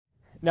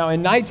Now,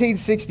 in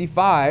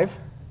 1965,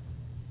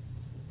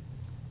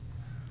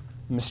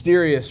 a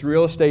mysterious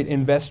real estate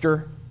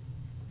investor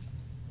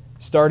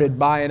started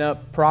buying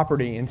up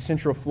property in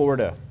Central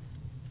Florida.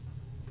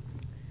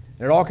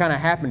 And it all kind of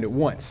happened at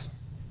once,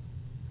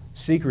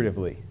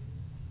 secretively.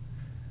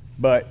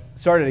 But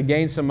started to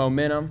gain some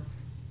momentum.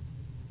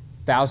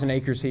 1,000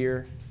 acres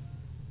here,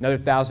 another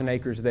 1,000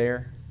 acres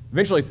there.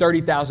 Eventually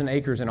 30,000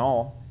 acres in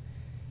all.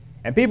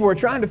 And people were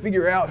trying to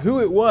figure out who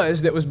it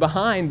was that was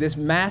behind this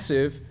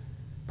massive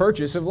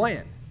purchase of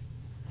land.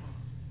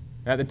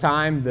 At the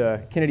time,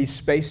 the Kennedy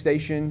Space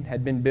Station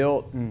had been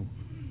built, and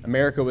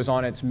America was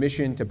on its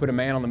mission to put a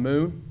man on the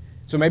moon.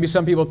 So maybe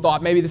some people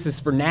thought maybe this is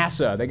for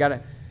NASA. They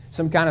got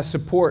some kind of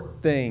support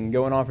thing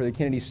going on for the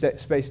Kennedy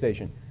Space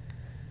Station.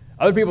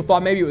 Other people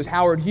thought maybe it was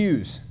Howard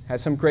Hughes, had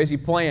some crazy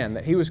plan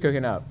that he was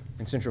cooking up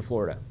in Central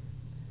Florida.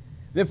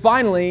 Then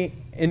finally,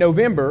 in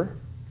November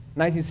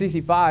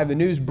 1965, the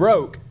news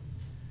broke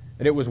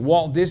that it was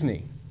Walt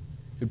Disney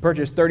who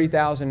purchased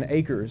 30,000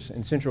 acres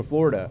in Central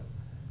Florida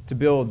to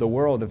build the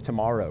world of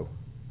tomorrow.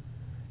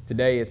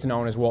 Today, it's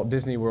known as Walt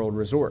Disney World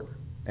Resort.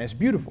 And it's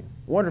beautiful,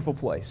 wonderful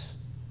place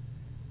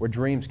where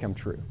dreams come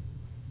true.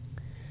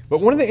 But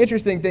one of the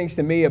interesting things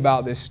to me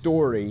about this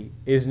story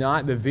is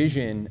not the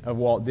vision of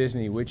Walt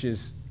Disney, which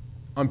is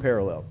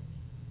unparalleled.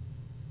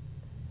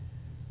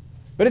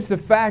 But it's the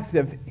fact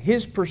of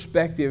his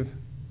perspective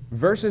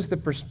versus the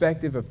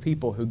perspective of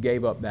people who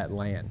gave up that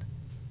land.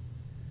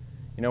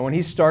 You know, when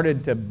he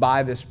started to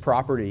buy this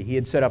property, he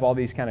had set up all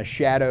these kind of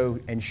shadow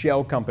and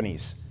shell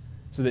companies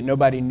so that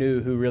nobody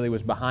knew who really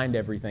was behind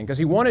everything, because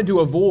he wanted to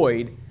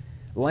avoid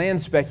land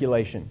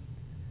speculation,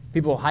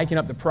 people hiking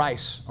up the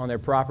price on their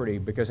property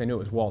because they knew it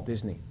was Walt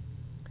Disney.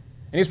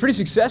 And he was pretty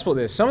successful at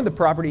this. Some of the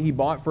property he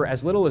bought for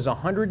as little as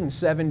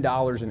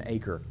 $107 an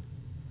acre.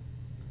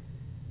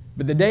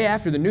 But the day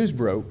after the news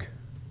broke,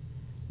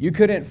 you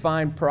couldn't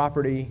find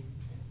property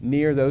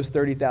near those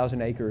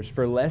 30,000 acres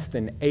for less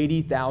than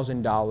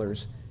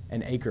 $80,000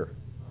 an acre.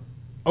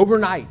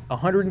 Overnight,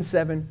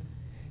 $107,000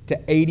 to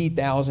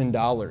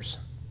 $80,000.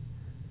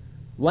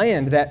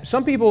 Land that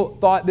some people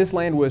thought this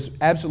land was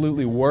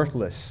absolutely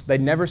worthless.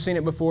 They'd never seen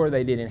it before.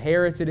 They'd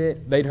inherited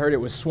it. They'd heard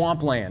it was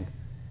swampland.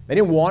 They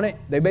didn't want it.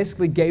 They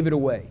basically gave it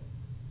away.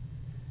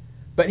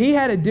 But he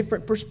had a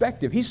different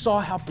perspective. He saw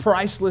how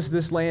priceless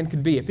this land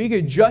could be. If he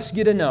could just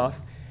get enough,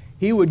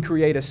 he would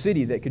create a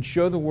city that could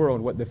show the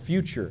world what the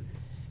future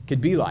could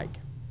be like.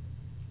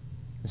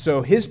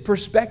 So his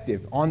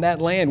perspective on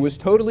that land was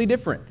totally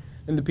different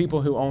than the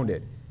people who owned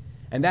it.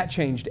 And that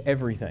changed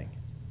everything.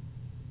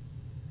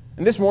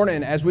 And this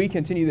morning, as we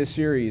continue this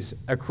series,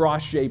 A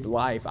Cross-Shaped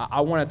Life,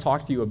 I want to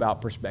talk to you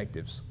about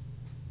perspectives.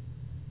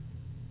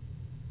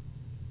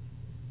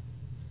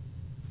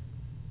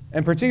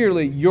 And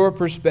particularly your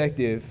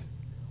perspective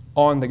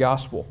on the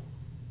gospel.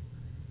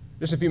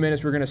 Just a few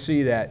minutes, we're going to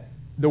see that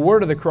the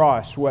word of the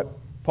cross, what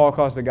Paul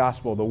calls the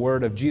gospel, the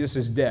word of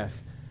Jesus'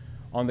 death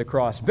on the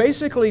cross,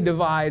 basically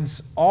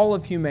divides all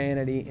of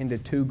humanity into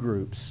two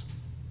groups.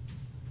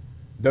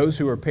 Those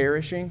who are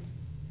perishing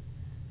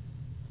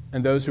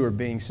and those who are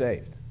being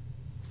saved.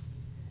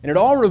 And it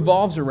all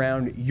revolves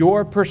around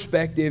your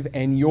perspective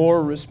and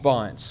your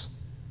response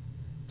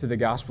to the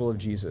gospel of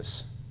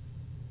Jesus.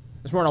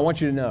 This morning I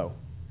want you to know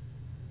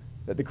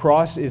that the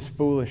cross is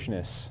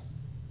foolishness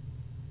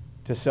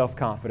to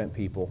self-confident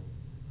people,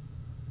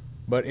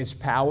 but it's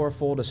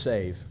powerful to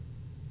save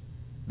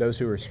those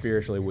who are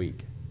spiritually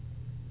weak.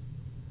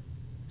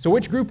 So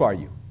which group are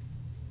you?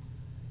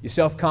 You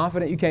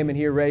self-confident? You came in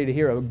here ready to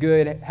hear a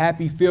good,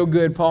 happy,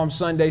 feel-good Palm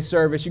Sunday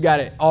service. You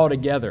got it all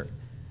together.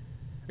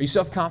 Are you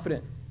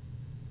self-confident?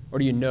 Or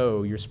do you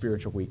know your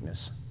spiritual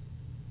weakness?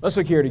 Let's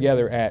look here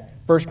together at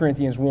 1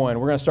 Corinthians 1.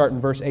 We're going to start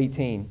in verse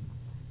 18.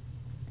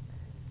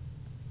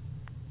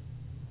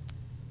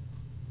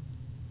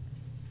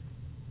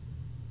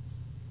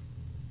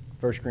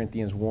 First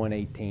Corinthians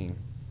 1:18.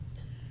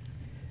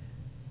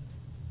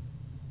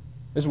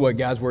 This is what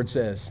God's Word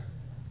says.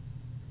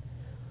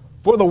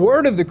 For the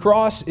word of the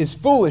cross is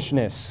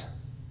foolishness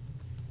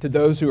to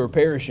those who are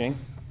perishing,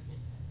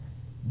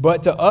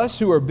 but to us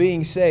who are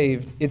being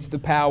saved, it's the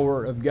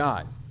power of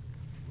God.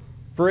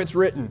 For it's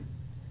written,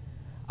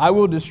 I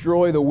will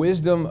destroy the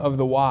wisdom of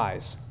the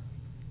wise,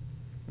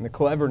 and the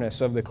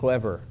cleverness of the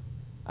clever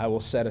I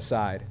will set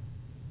aside.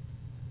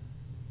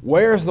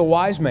 Where's the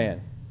wise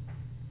man?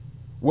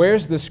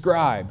 Where's the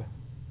scribe?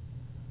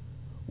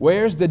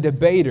 Where's the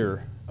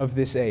debater of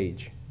this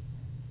age?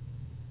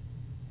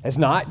 Has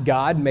not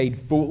God made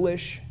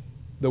foolish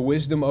the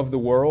wisdom of the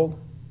world?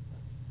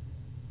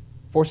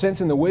 For since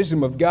in the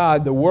wisdom of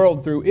God, the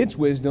world through its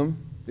wisdom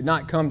did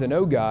not come to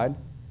know God,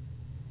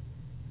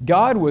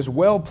 God was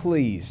well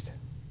pleased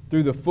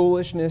through the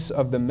foolishness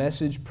of the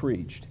message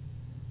preached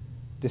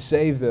to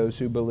save those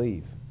who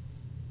believe.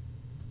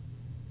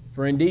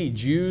 For indeed,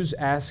 Jews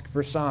ask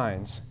for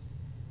signs,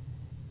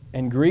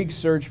 and Greeks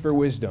search for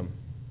wisdom.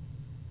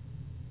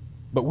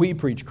 But we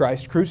preach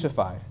Christ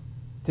crucified.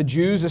 To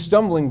Jews a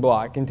stumbling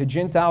block, and to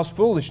Gentiles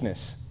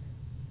foolishness.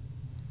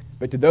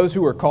 But to those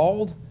who are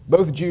called,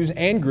 both Jews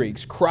and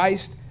Greeks,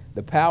 Christ,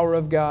 the power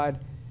of God,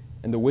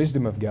 and the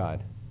wisdom of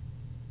God.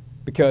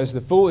 Because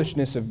the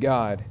foolishness of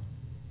God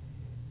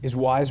is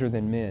wiser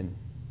than men,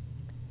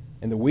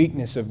 and the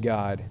weakness of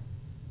God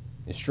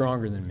is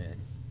stronger than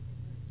men.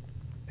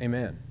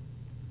 Amen.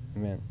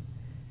 Amen.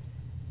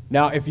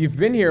 Now, if you've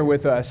been here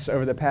with us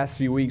over the past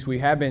few weeks, we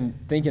have been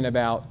thinking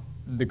about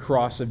the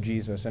cross of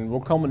Jesus, and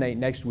we'll culminate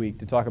next week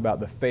to talk about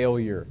the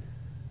failure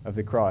of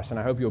the cross. And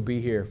I hope you'll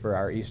be here for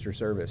our Easter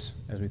service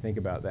as we think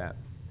about that.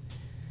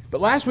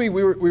 But last week,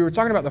 we were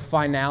talking about the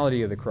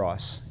finality of the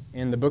cross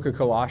in the book of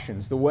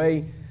Colossians, the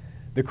way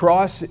the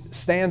cross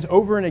stands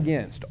over and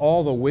against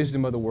all the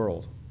wisdom of the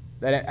world.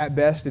 That at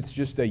best, it's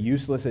just a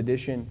useless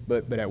addition,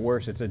 but at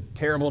worst, it's a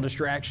terrible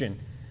distraction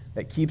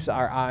that keeps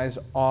our eyes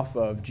off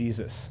of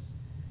Jesus.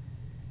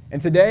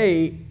 And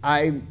today,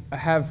 I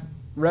have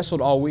wrestled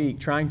all week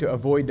trying to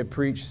avoid to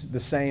preach the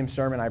same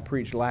sermon I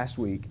preached last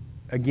week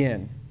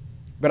again,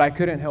 but I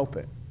couldn't help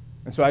it.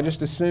 And so I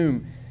just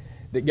assume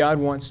that God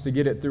wants to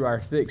get it through our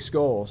thick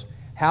skulls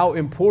how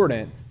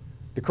important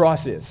the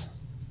cross is.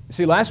 You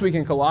see, last week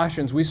in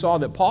Colossians, we saw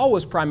that Paul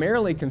was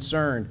primarily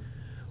concerned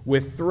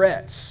with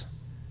threats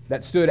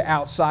that stood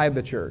outside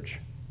the church,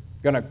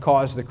 going to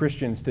cause the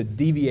Christians to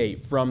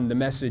deviate from the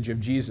message of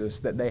Jesus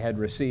that they had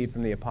received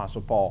from the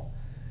Apostle Paul.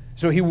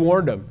 So he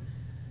warned them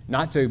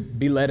not to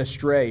be led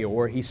astray,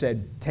 or he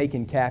said,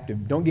 taken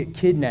captive. Don't get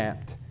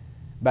kidnapped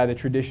by the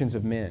traditions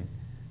of men,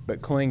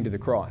 but cling to the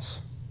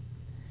cross.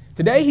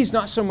 Today, he's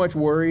not so much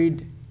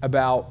worried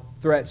about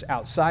threats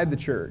outside the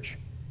church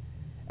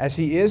as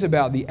he is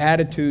about the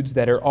attitudes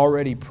that are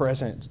already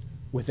present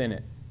within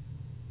it.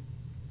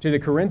 To the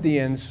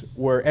Corinthians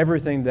were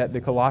everything that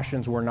the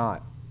Colossians were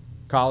not.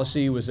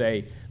 Colossae was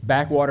a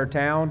backwater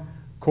town.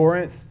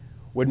 Corinth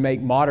would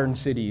make modern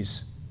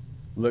cities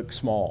look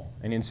small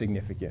and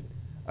insignificant.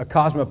 A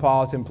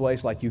cosmopolitan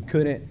place like you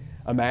couldn't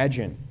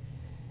imagine.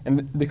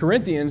 And the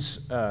Corinthians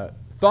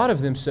thought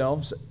of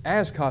themselves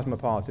as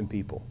cosmopolitan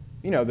people.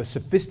 You know, the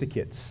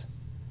sophisticates,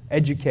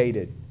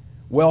 educated,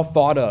 well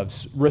thought of,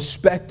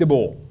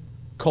 respectable,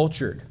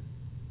 cultured.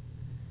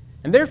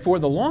 And therefore,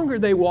 the longer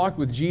they walked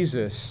with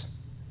Jesus,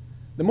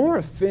 the more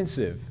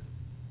offensive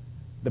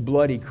the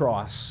bloody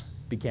cross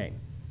became.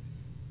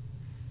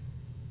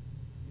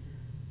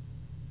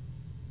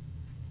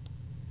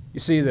 You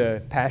see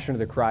the passion of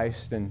the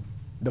Christ and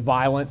the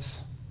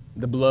violence,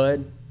 the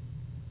blood,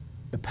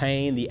 the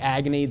pain, the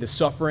agony, the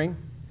suffering.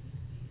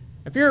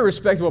 If you're a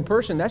respectable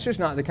person, that's just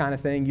not the kind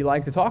of thing you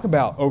like to talk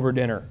about over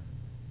dinner.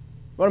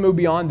 You want to move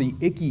beyond the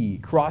icky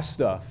cross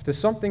stuff to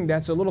something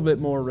that's a little bit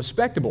more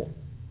respectable.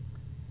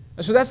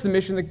 And so that's the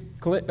mission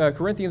the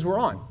Corinthians were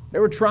on. They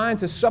were trying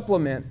to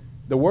supplement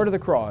the word of the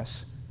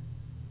cross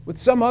with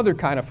some other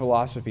kind of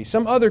philosophy,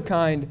 some other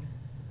kind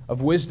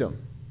of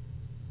wisdom.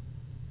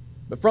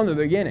 But from the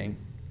beginning,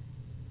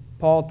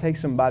 Paul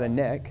takes them by the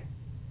neck,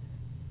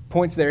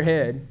 points their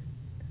head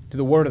to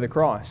the word of the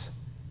cross.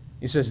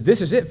 He says,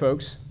 this is it,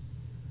 folks.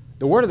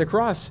 The word of the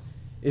cross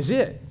is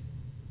it.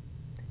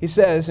 He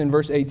says in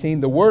verse 18,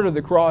 the word of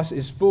the cross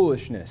is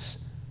foolishness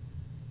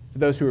to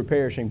those who are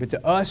perishing, but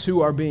to us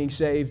who are being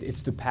saved,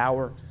 it's the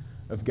power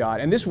of God.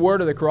 And this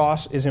word of the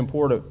cross is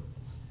important.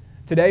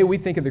 Today we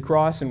think of the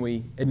cross and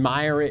we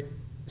admire it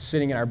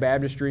sitting in our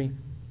baptistry.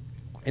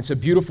 It's a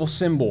beautiful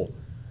symbol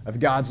of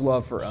God's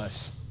love for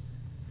us.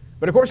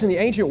 But of course, in the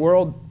ancient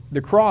world,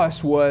 the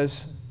cross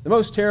was the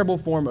most terrible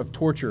form of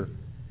torture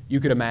you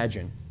could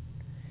imagine.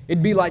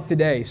 It'd be like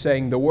today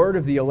saying the word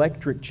of the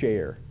electric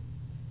chair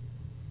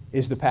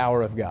is the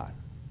power of God.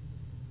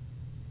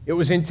 It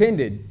was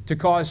intended to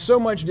cause so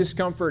much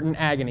discomfort and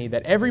agony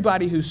that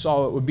everybody who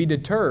saw it would be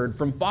deterred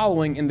from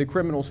following in the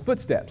criminal's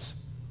footsteps.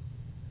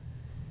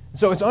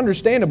 So it's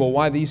understandable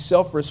why these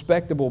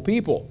self-respectable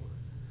people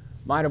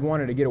might have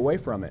wanted to get away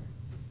from it.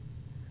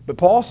 But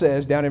Paul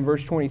says down in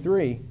verse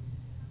 23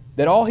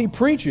 that all he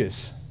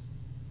preaches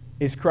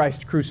is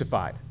Christ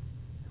crucified.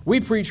 We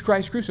preach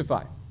Christ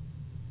crucified.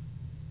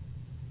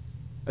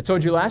 I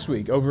told you last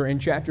week over in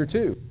chapter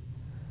 2,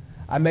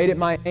 I made it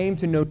my aim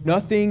to know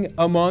nothing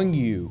among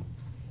you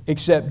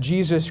except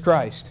Jesus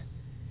Christ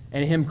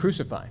and Him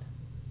crucified.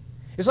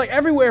 It's like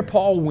everywhere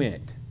Paul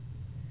went,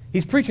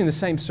 he's preaching the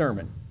same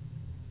sermon.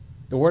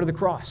 The word of the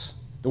cross.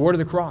 The word of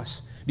the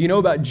cross. Do you know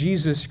about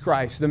Jesus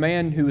Christ, the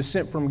man who was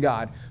sent from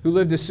God, who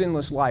lived a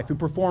sinless life, who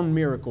performed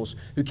miracles,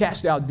 who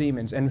cast out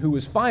demons, and who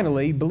was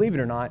finally, believe it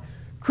or not,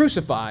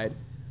 crucified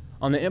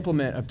on the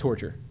implement of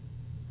torture?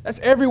 That's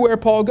everywhere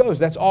Paul goes.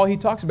 That's all he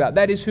talks about.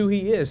 That is who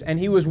he is. And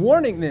he was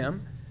warning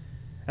them,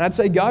 and I'd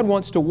say God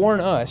wants to warn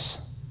us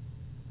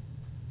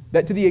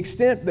that to the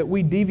extent that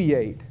we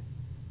deviate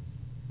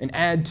and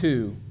add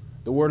to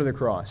the word of the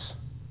cross,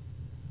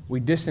 we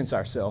distance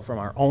ourselves from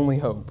our only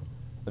hope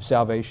of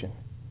salvation.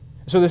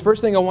 So the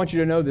first thing I want you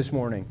to know this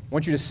morning, I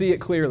want you to see it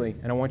clearly,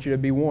 and I want you to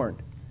be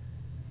warned.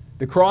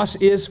 The cross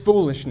is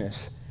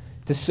foolishness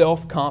to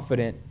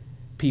self-confident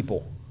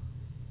people.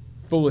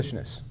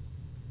 Foolishness.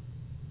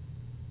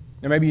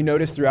 Now maybe you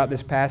notice throughout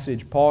this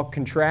passage, Paul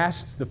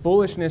contrasts the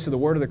foolishness of the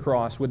word of the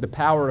cross with the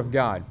power of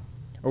God.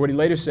 Or what he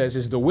later says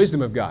is the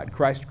wisdom of God,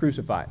 Christ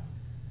crucified.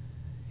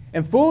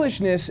 And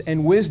foolishness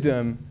and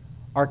wisdom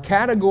are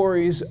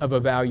categories of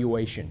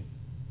evaluation.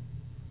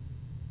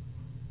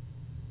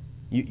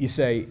 You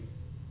say,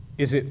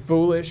 is it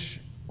foolish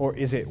or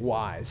is it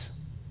wise?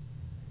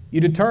 You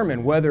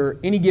determine whether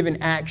any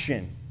given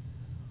action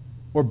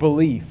or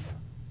belief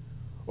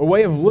or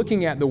way of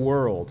looking at the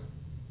world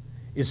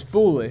is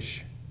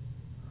foolish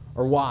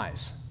or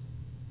wise.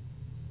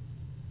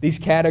 These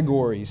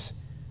categories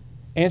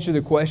answer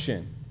the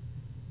question,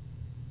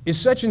 is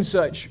such and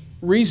such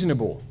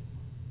reasonable?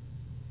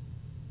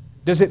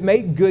 Does it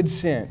make good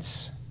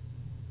sense?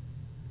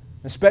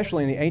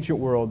 Especially in the ancient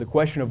world, the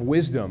question of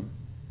wisdom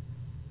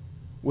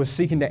was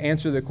seeking to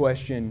answer the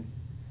question,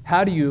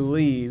 how do you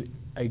lead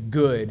a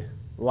good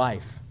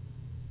life?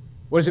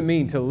 What does it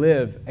mean to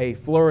live a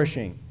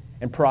flourishing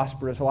and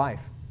prosperous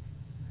life?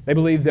 They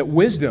believed that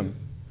wisdom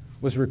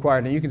was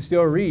required. And you can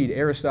still read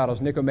Aristotle's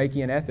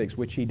Nicomachean Ethics,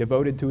 which he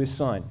devoted to his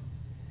son.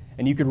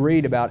 And you could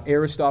read about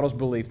Aristotle's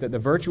belief that the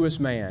virtuous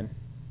man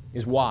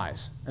is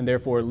wise and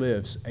therefore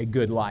lives a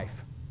good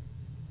life.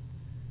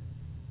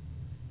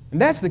 And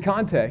that's the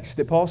context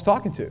that Paul's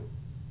talking to.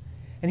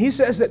 And he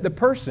says that the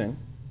person,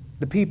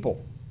 the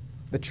people,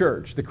 the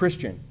church, the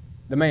Christian,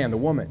 the man, the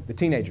woman, the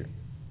teenager,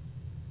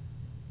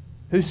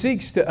 who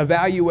seeks to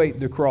evaluate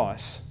the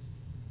cross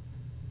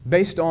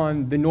based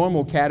on the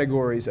normal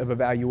categories of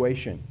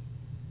evaluation,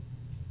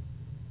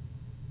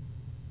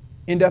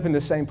 end up in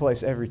the same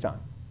place every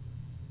time.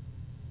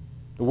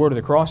 The word of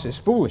the cross is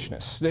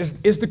foolishness.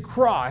 Is the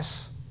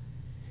cross,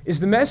 is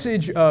the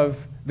message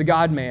of the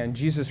God-man,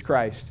 Jesus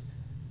Christ,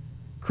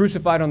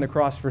 crucified on the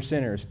cross for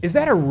sinners, is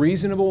that a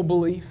reasonable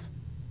belief?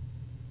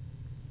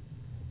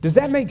 Does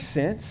that make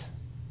sense?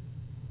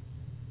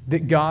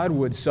 That God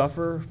would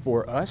suffer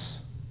for us?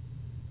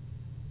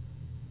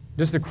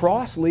 Does the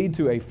cross lead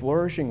to a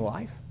flourishing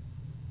life?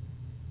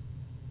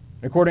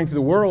 According to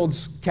the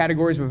world's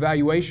categories of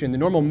evaluation, the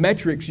normal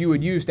metrics you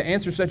would use to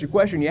answer such a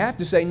question, you have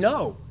to say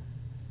no.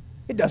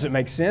 It doesn't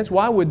make sense.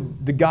 Why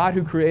would the God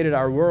who created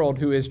our world,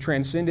 who is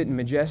transcendent and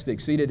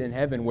majestic, seated in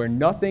heaven where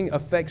nothing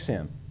affects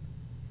him,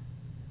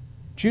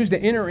 choose to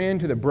enter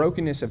into the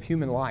brokenness of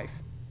human life?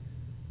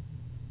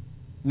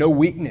 No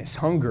weakness,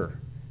 hunger,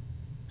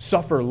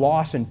 suffer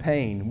loss and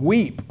pain,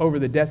 weep over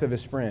the death of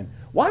his friend.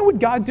 Why would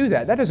God do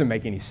that? That doesn't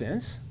make any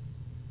sense.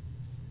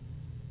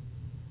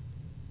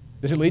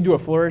 Does it lead to a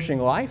flourishing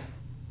life?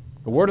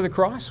 The word of the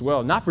cross?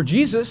 Well, not for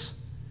Jesus.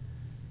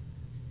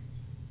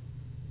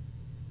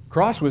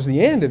 Cross was the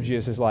end of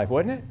Jesus' life,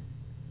 wasn't it?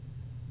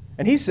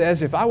 And he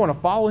says, if I want to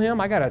follow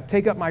him, I got to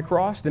take up my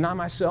cross, deny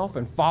myself,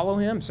 and follow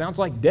him. Sounds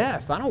like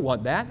death. I don't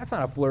want that. That's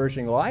not a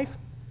flourishing life.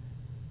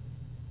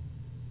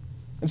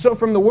 And so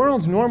from the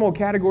world's normal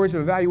categories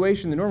of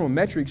evaluation, the normal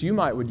metrics you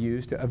would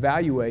use to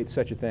evaluate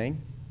such a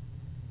thing,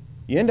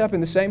 you end up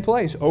in the same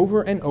place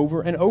over and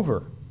over and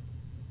over.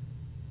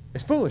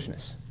 It's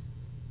foolishness.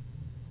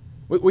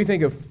 We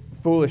think of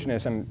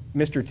foolishness and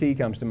Mr. T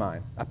comes to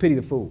mind. I pity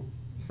the fool,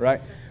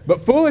 right? But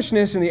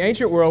foolishness in the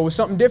ancient world was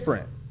something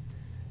different.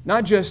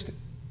 Not just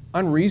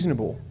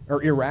unreasonable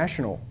or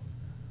irrational,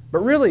 but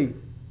really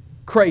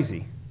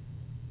crazy,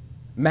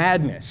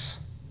 madness.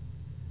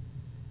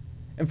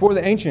 And for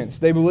the ancients,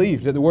 they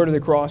believed that the word of the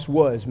cross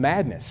was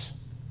madness,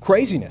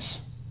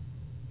 craziness.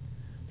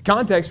 The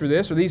context for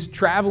this are these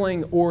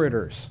traveling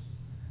orators,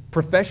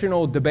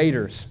 professional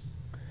debaters,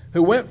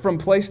 who went from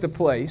place to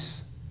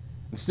place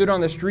and stood on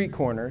the street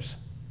corners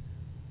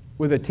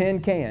with a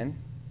tin can,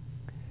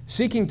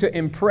 seeking to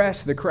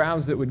impress the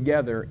crowds that would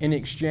gather in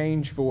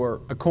exchange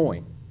for a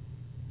coin,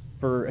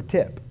 for a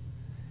tip.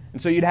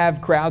 And so you'd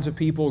have crowds of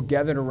people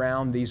gathered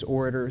around these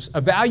orators,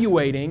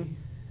 evaluating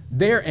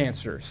their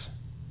answers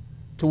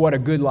to what a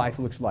good life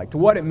looks like, to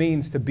what it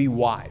means to be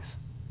wise.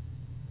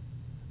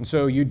 And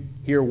so you'd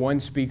hear one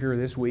speaker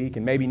this week,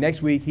 and maybe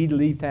next week he'd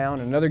leave town,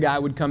 and another guy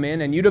would come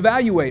in, and you'd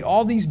evaluate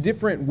all these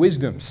different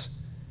wisdoms,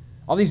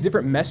 all these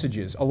different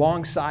messages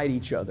alongside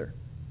each other.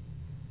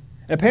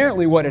 And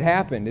apparently what had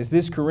happened is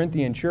this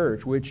Corinthian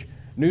church, which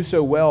knew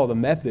so well the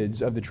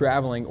methods of the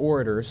traveling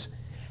orators,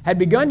 had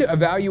begun to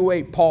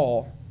evaluate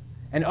Paul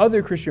and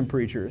other Christian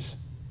preachers,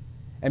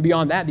 and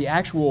beyond that, the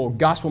actual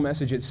gospel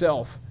message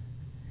itself,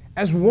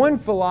 as one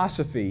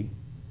philosophy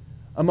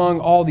among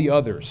all the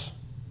others.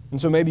 And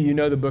so maybe you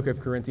know the book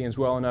of Corinthians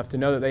well enough to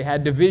know that they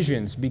had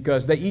divisions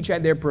because they each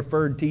had their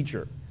preferred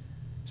teacher.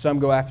 Some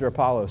go after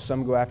Apollos,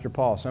 some go after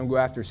Paul, some go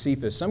after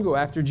Cephas, some go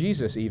after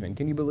Jesus even.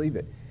 Can you believe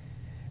it?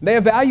 They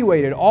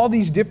evaluated all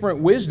these different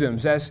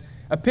wisdoms as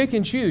a pick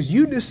and choose.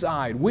 You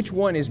decide which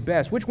one is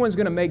best, which one's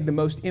going to make the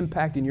most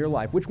impact in your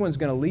life, which one's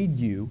going to lead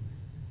you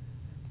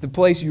to the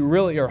place you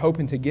really are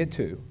hoping to get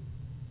to.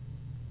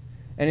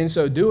 And in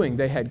so doing,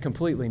 they had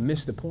completely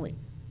missed the point.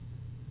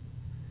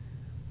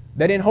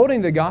 That in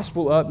holding the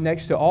gospel up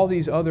next to all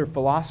these other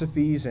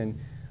philosophies and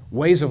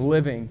ways of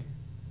living,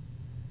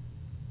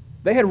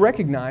 they had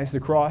recognized the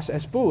cross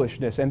as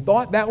foolishness and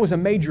thought that was a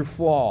major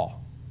flaw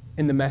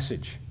in the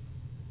message.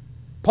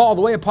 Paul,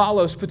 the way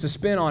Apollos puts a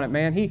spin on it,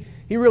 man, he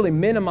really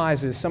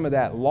minimizes some of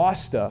that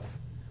lost stuff.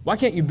 Why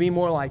can't you be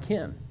more like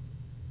him?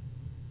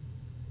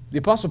 The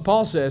Apostle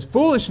Paul says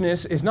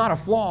foolishness is not a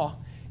flaw,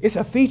 it's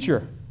a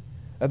feature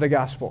of the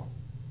gospel.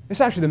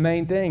 It's actually the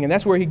main thing, and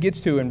that's where he gets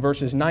to in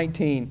verses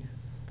 19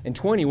 and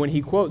 20 when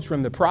he quotes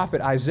from the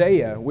prophet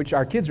Isaiah, which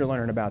our kids are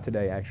learning about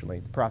today, actually,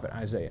 the prophet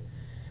Isaiah.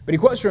 But he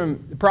quotes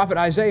from the prophet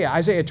Isaiah,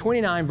 Isaiah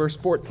 29, verse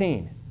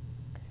 14.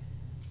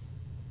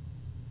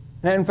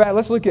 Now, in fact,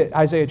 let's look at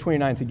Isaiah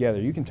 29 together.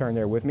 You can turn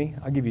there with me.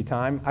 I'll give you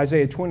time.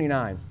 Isaiah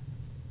 29.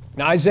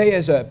 Now, Isaiah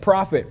is a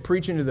prophet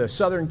preaching to the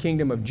southern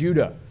kingdom of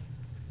Judah.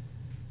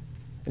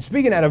 And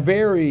speaking at a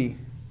very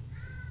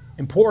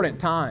important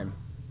time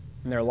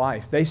in their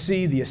life. They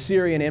see the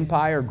Assyrian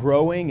Empire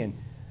growing and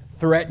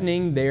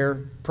threatening their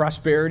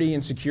prosperity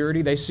and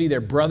security. They see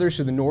their brothers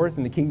to the north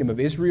in the kingdom of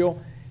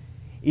Israel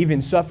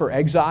even suffer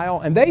exile.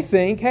 And they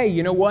think, hey,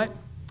 you know what?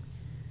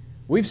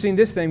 We've seen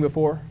this thing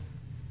before.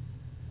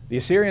 The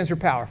Assyrians are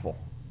powerful.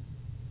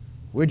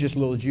 We're just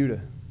little Judah.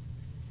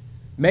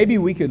 Maybe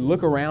we could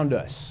look around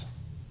us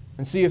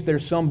and see if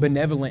there's some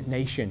benevolent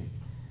nation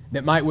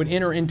that would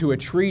enter into a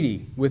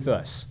treaty with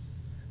us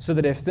so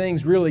that if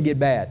things really get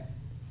bad,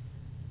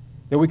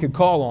 that we could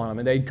call on them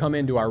and they'd come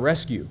into our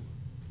rescue.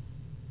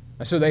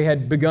 And so they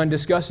had begun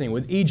discussing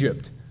with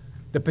Egypt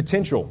the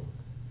potential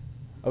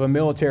of a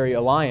military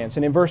alliance.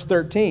 And in verse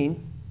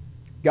 13,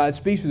 God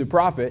speaks to the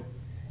prophet,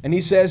 and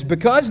he says,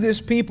 because this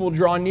people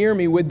draw near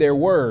me with their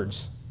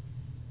words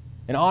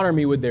and honor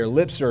me with their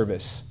lip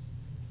service,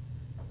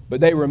 but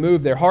they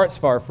remove their hearts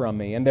far from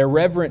me, and their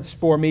reverence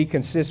for me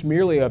consists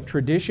merely of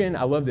tradition,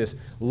 I love this,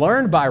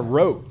 learned by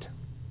rote.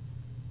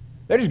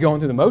 They're just going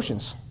through the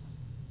motions.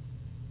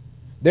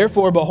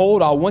 Therefore,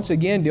 behold, I'll once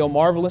again deal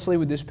marvelously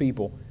with this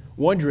people,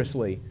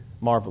 wondrously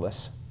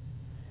marvelous.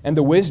 And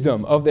the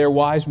wisdom of their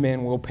wise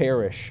men will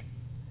perish,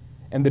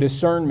 and the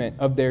discernment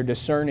of their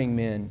discerning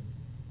men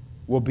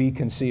will be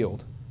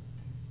concealed.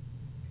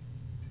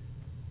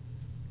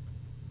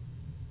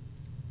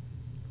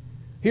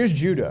 Here's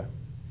Judah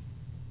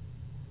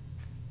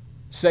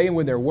saying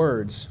with their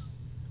words,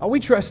 oh, we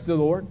trust the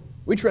Lord.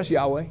 We trust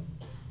Yahweh.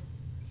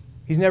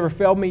 He's never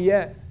failed me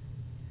yet.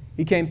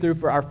 He came through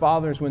for our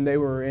fathers when they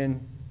were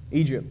in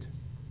Egypt.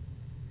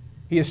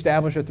 He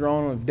established a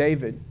throne of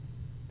David,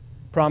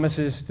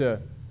 promises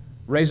to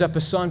raise up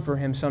a son for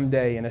him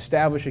someday and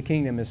establish a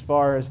kingdom as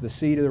far as the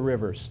sea to the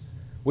rivers.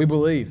 We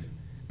believe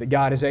that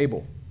God is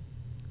able.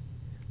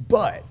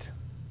 But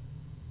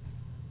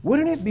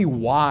wouldn't it be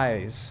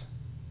wise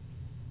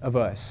of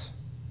us,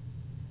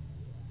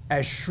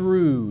 as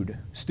shrewd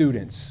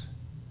students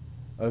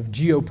of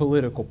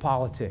geopolitical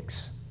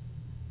politics,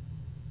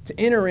 to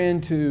enter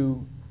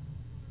into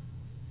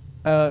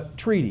a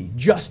treaty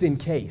just in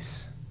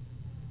case?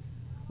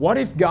 What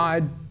if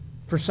God,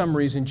 for some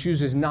reason,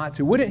 chooses not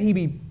to? Wouldn't He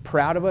be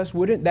proud of us?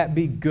 Wouldn't that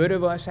be good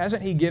of us?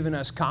 Hasn't He given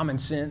us common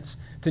sense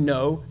to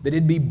know that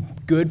it'd be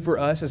good for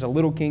us as a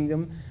little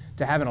kingdom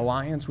to have an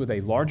alliance with a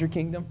larger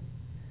kingdom?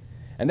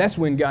 And that's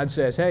when God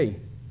says, hey,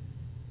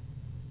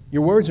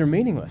 your words are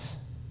meaningless.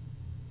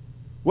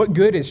 What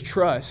good is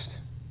trust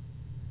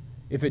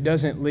if it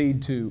doesn't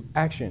lead to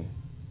action,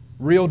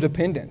 real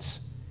dependence?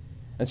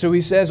 And so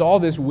He says all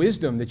this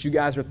wisdom that you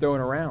guys are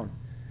throwing around,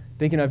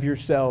 thinking of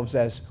yourselves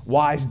as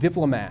wise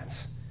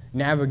diplomats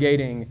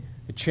navigating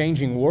a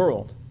changing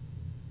world,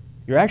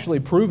 you're actually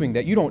proving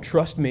that you don't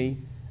trust me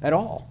at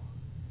all.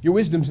 Your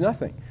wisdom's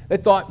nothing. They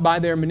thought by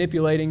their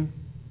manipulating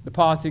the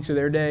politics of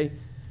their day,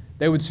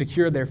 they would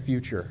secure their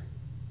future.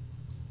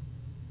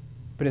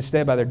 But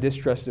instead, by their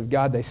distrust of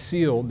God, they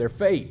sealed their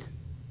fate.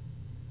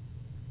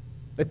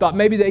 They thought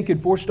maybe they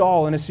could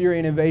forestall an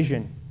Assyrian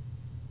invasion.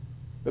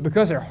 But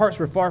because their hearts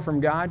were far from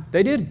God,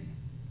 they did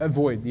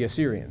avoid the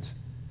Assyrians.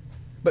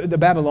 But the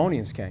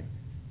Babylonians came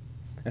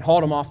and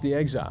hauled them off the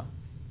exile,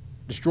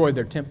 destroyed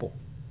their temple,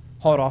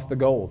 hauled off the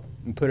gold,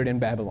 and put it in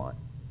Babylon.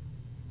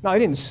 No, they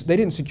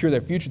didn't secure their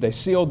future. They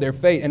sealed their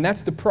fate. And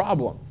that's the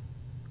problem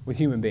with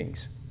human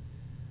beings.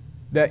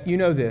 That you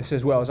know this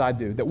as well as I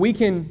do, that we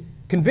can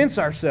convince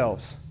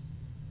ourselves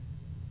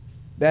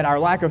that our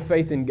lack of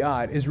faith in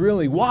God is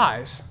really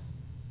wise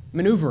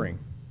maneuvering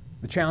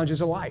the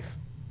challenges of life.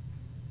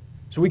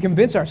 So we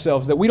convince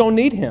ourselves that we don't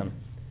need Him,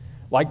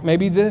 like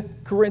maybe the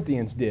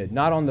Corinthians did,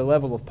 not on the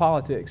level of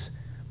politics,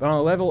 but on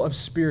the level of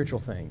spiritual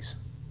things.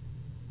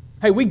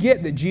 Hey, we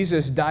get that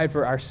Jesus died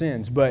for our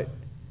sins, but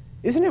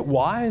isn't it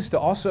wise to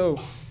also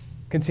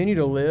continue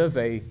to live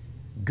a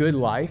good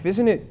life?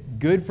 Isn't it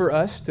good for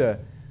us to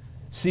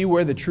see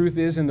where the truth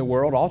is in the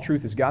world? All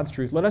truth is God's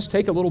truth. Let us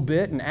take a little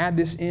bit and add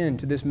this in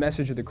to this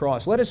message of the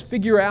cross. Let us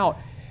figure out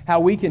how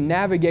we can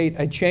navigate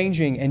a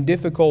changing and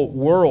difficult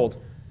world.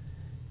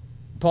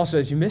 Paul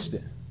says, you missed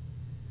it.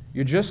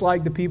 You're just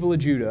like the people of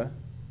Judah,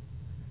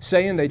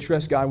 saying they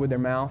trust God with their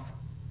mouth,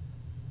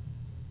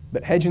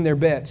 but hedging their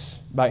bets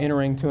by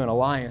entering into an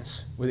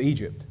alliance with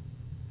Egypt.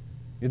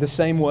 You're the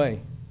same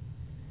way.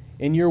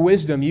 In your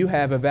wisdom, you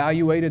have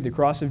evaluated the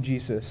cross of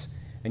Jesus,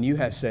 and you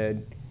have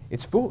said,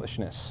 it's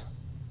foolishness.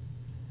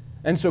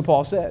 And so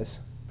Paul says,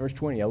 verse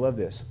 20, I love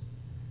this.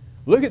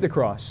 Look at the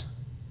cross.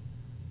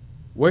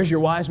 Where's your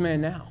wise man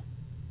now?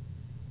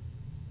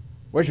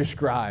 Where's your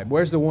scribe?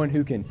 Where's the one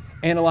who can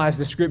analyze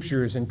the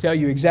Scriptures and tell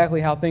you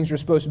exactly how things are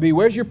supposed to be?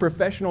 Where's your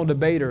professional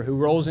debater who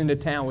rolls into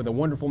town with a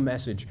wonderful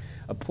message,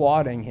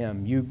 applauding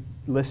him? You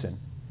listen.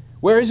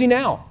 Where is he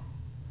now?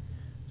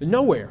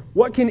 Nowhere.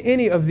 What can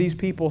any of these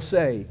people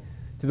say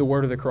to the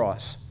word of the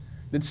cross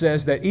that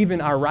says that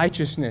even our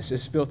righteousness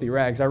is filthy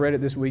rags? I read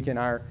it this week in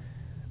our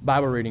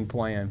Bible reading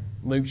plan.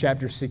 Luke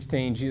chapter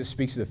 16, Jesus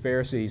speaks to the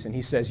Pharisees, and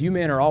he says, "You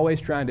men are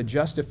always trying to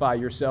justify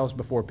yourselves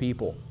before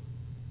people,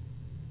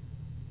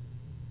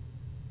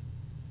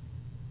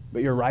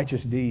 but your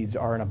righteous deeds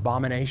are an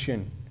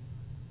abomination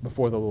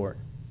before the Lord."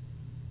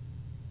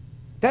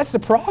 That's the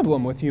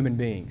problem with human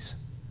beings.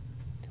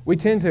 We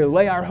tend to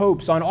lay our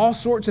hopes on all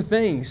sorts of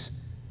things,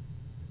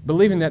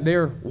 believing that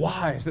they're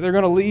wise, that they're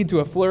going to lead to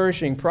a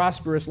flourishing,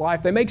 prosperous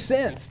life. They make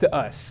sense to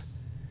us.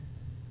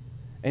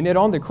 And yet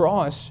on the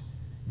cross,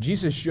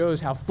 Jesus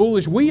shows how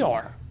foolish we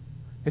are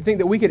to think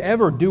that we could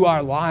ever do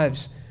our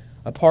lives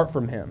apart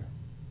from Him,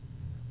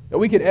 that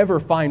we could ever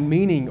find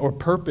meaning or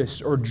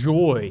purpose or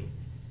joy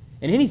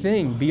in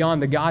anything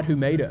beyond the God who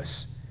made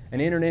us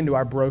and entered into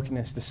our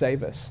brokenness to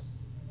save us.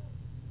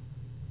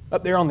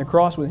 Up there on the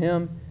cross with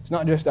Him, it's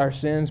not just our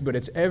sins, but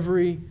it's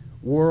every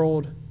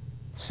world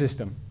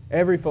system,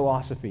 every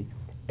philosophy,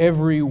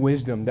 every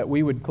wisdom that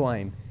we would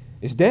claim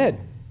is dead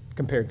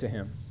compared to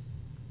Him.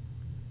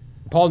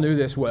 Paul knew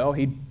this well.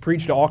 He'd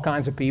preach to all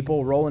kinds of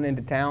people, rolling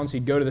into towns.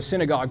 He'd go to the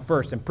synagogue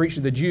first and preach to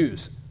the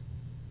Jews.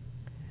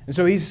 And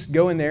so he's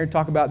going there to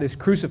talk about this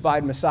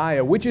crucified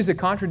Messiah, which is a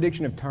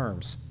contradiction of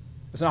terms.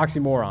 It's an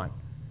oxymoron.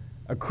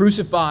 A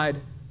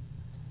crucified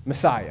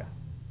Messiah,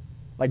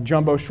 like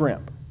jumbo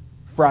shrimp,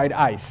 fried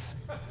ice,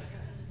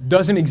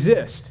 doesn't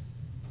exist.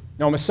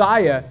 Now,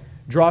 Messiah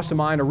draws to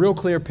mind a real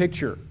clear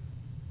picture.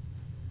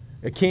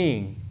 A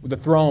king with a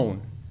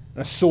throne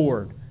and a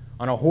sword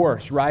on a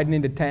horse riding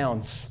into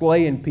town,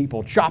 slaying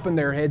people, chopping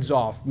their heads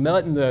off,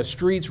 letting the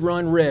streets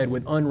run red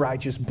with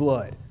unrighteous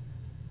blood.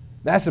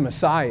 That's a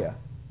Messiah.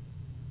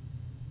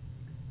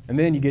 And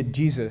then you get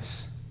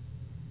Jesus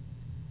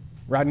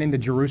riding into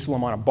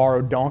Jerusalem on a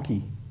borrowed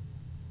donkey.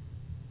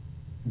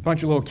 A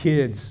bunch of little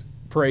kids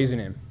praising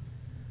Him.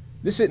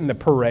 This isn't the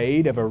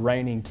parade of a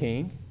reigning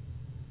king.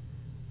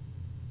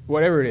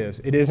 Whatever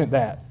it isn't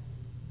that.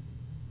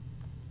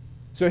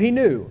 So He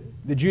knew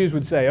the Jews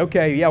would say,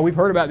 okay, yeah, we've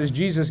heard about this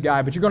Jesus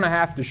guy, but you're going to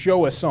have to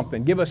show us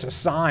something. Give us a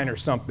sign or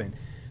something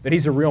that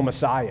He's a real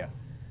Messiah.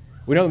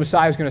 We know the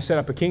Messiah is going to set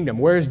up a kingdom.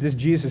 Where is this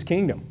Jesus'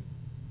 kingdom?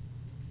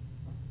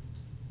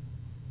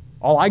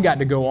 All I got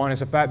to go on is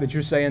the fact that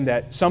you're saying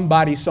that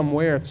somebody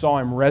somewhere saw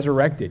Him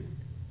resurrected.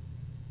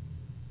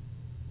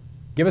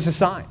 Give us a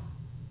sign.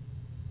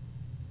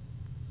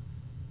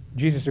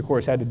 Jesus, of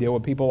course, had to deal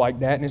with people like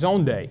that in His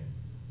own day.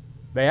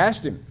 They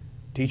asked Him,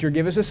 "Teacher,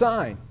 give us a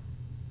sign."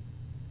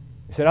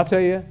 He said, "I'll tell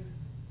you,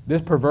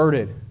 this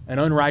perverted and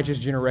unrighteous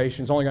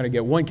generation is only going to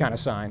get one kind of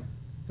sign,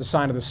 the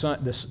sign of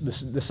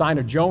the sign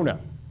of Jonah.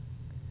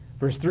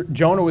 For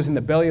Jonah was in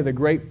the belly of the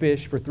great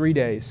fish for 3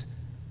 days.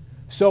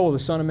 So will the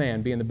Son of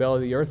Man be in the belly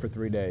of the earth for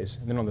 3 days,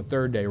 and then on the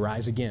third day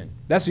rise again."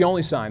 That's the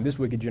only sign this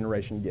wicked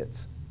generation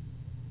gets.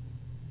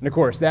 And of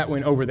course, that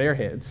went over their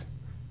heads.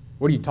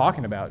 What are you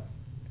talking about?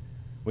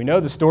 We know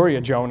the story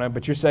of Jonah,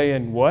 but you're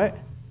saying, what?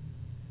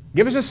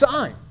 Give us a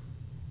sign.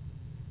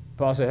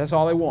 Paul said, that's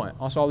all they want.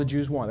 That's all the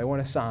Jews want. They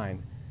want a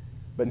sign.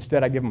 But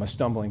instead, I give them a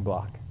stumbling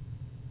block.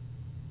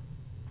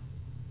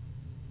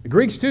 The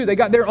Greeks, too, they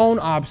got their own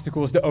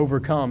obstacles to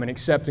overcome in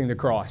accepting the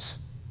cross.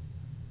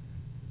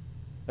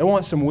 They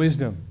want some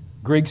wisdom.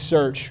 Greeks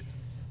search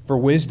for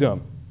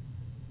wisdom.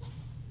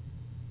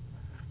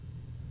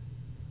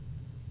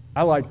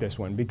 I like this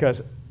one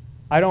because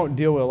I don't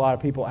deal with a lot of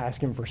people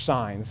asking for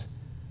signs,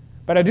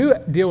 but I do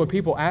deal with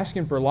people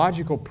asking for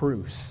logical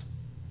proofs.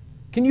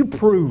 Can you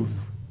prove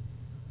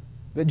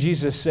that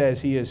Jesus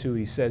says He is who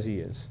He says He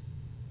is?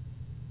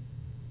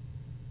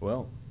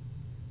 Well,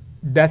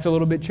 that's a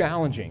little bit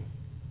challenging,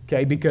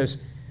 okay? Because,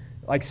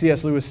 like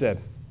C.S. Lewis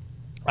said,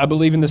 I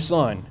believe in the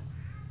sun,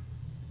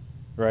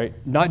 right?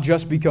 Not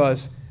just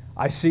because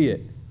I see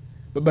it,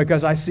 but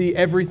because I see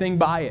everything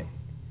by it.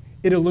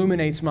 It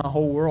illuminates my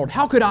whole world.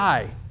 How could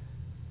I,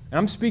 and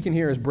I'm speaking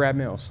here as Brad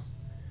Mills,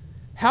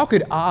 how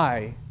could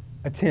I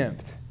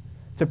attempt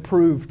to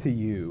prove to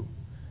you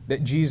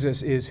that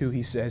Jesus is who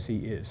He says He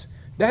is?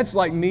 That's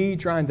like me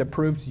trying to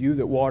prove to you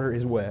that water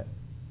is wet.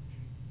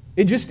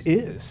 It just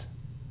is.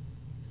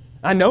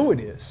 I know it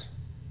is.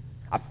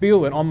 I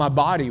feel it on my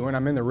body when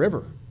I'm in the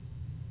river.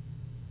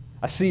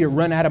 I see it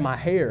run out of my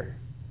hair.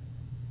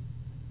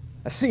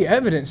 I see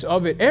evidence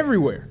of it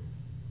everywhere.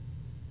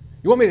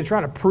 You want me to try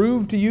to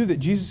prove to you that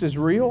Jesus is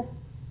real?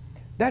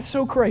 That's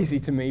so crazy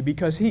to me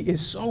because He is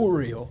so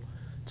real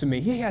to me.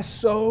 He has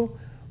so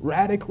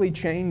radically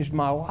changed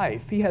my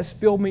life. He has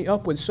filled me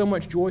up with so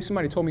much joy.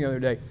 Somebody told me the other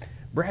day,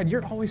 Brad,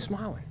 you're always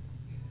smiling.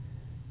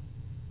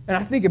 And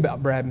I think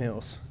about Brad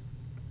Mills,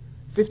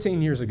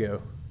 15 years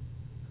ago,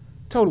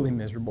 totally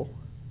miserable,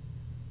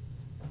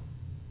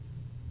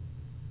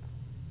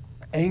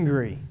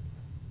 angry.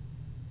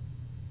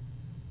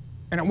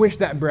 And I wish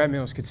that Brad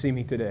Mills could see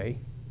me today.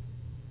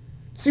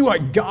 See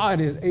what God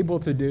is able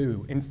to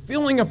do in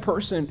filling a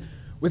person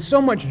with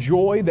so much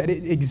joy that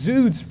it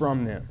exudes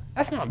from them.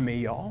 That's not me,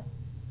 y'all.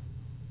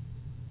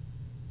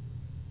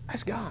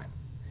 That's God.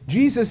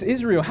 Jesus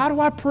is real. How do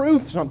I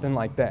prove something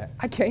like that?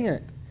 I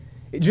can't.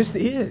 It just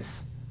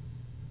is.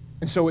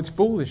 And so it's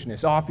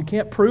foolishness. Oh, if you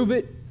can't prove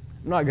it,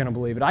 I'm not going to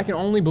believe it. I can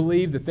only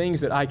believe the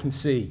things that I can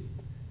see.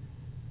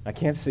 I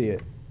can't see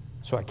it,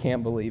 so I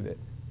can't believe it.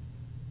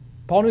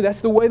 Paul knew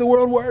that's the way the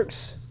world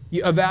works.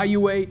 You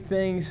evaluate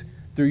things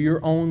through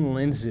your own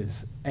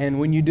lenses. And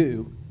when you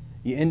do,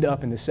 you end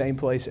up in the same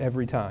place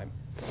every time.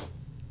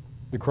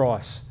 The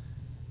cross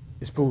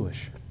is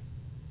foolish.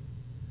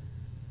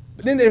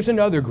 But then there's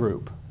another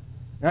group,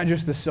 not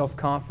just the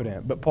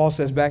self-confident, but Paul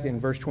says back in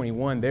verse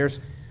 21, there's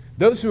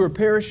those who are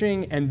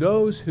perishing and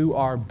those who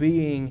are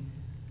being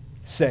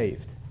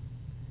saved.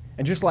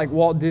 And just like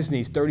Walt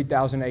Disney's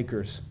 30,000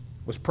 acres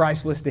was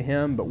priceless to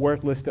him but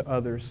worthless to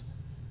others,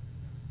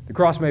 the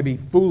cross may be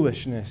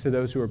foolishness to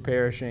those who are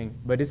perishing,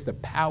 but it's the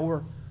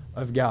power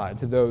of God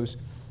to those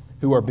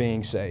who are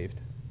being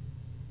saved.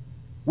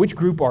 Which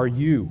group are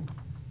you?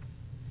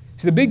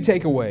 So the big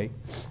takeaway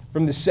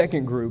from the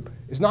second group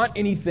is not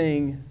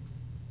anything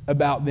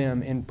about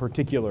them in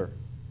particular.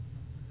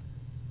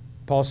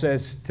 Paul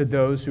says to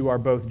those who are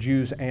both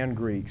Jews and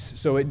Greeks.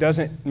 So it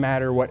doesn't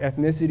matter what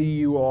ethnicity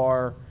you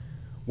are,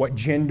 what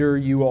gender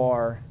you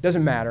are. It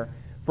doesn't matter.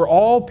 For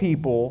all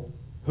people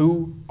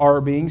who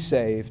are being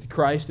saved,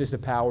 Christ is the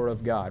power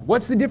of God.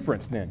 What's the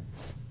difference then?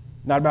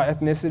 Not about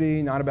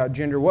ethnicity, not about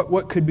gender.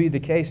 What could be the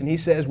case? And he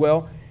says,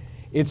 well,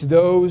 it's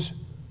those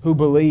who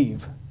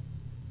believe.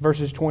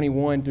 Verses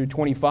 21 through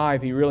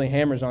 25, he really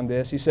hammers on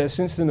this. He says,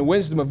 since in the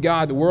wisdom of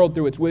God, the world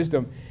through its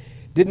wisdom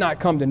did not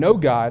come to know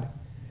God,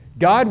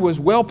 God was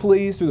well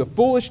pleased through the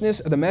foolishness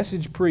of the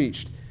message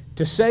preached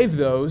to save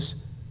those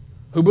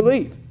who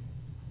believe.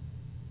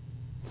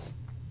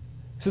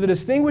 So the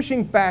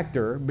distinguishing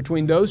factor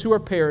between those who are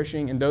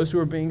perishing and those who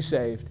are being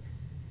saved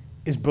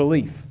is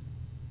belief.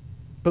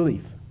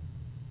 Belief.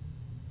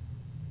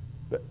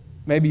 But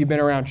maybe you've been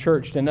around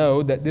church to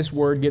know that this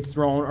word gets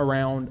thrown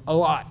around a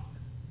lot.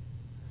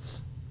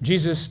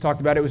 Jesus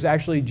talked about it. It was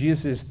actually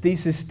Jesus'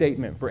 thesis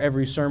statement for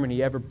every sermon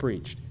he ever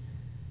preached.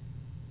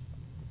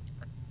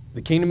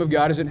 The kingdom of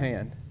God is at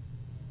hand.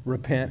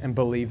 Repent and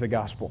believe the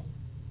gospel.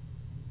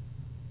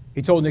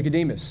 He told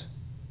Nicodemus,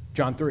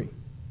 John 3,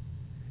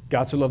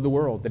 God so loved the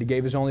world that he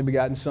gave his only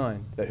begotten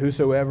Son, that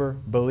whosoever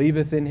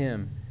believeth in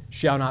him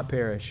shall not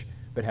perish,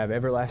 but have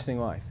everlasting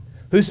life.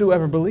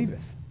 Whosoever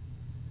believeth.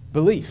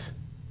 Belief.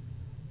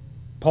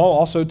 Paul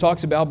also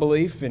talks about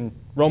belief in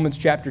Romans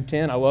chapter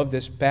 10. I love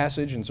this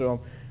passage, and so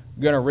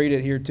I'm going to read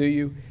it here to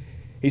you.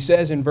 He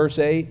says in verse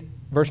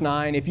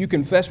 9, if you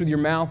confess with your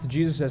mouth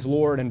Jesus as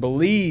Lord and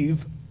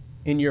believe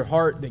in your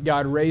heart that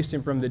God raised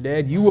him from the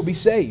dead, you will be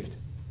saved.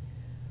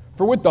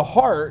 For with the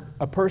heart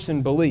a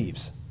person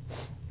believes,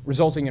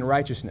 resulting in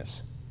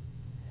righteousness.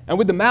 And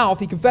with the mouth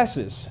he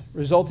confesses,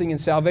 resulting in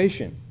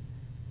salvation.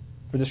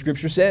 For the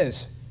Scripture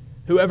says,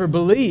 whoever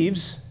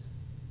believes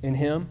in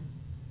him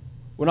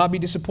will not be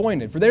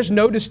disappointed. For there's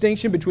no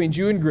distinction between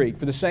Jew and Greek,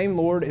 for the same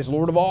Lord is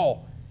Lord of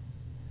all,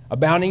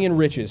 abounding in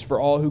riches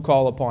for all who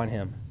call upon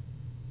him.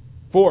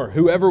 For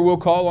whoever will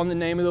call on the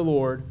name of the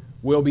Lord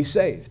will be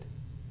saved.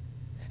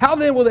 How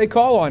then will they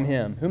call on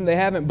him whom they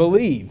haven't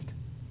believed?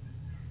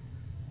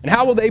 And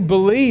how will they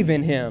believe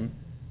in him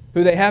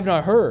who they have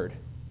not heard?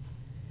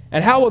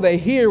 And how will they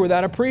hear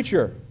without a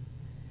preacher?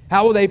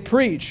 How will they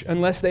preach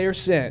unless they are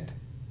sent?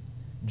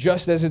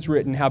 Just as it's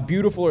written, how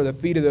beautiful are the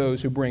feet of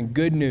those who bring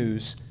good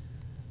news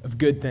of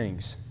good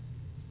things.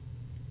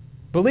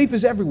 Belief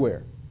is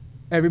everywhere.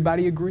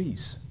 Everybody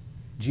agrees.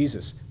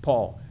 Jesus,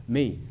 Paul,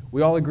 me,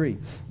 we all agree.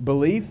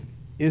 Belief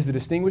is the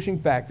distinguishing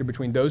factor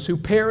between those who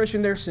perish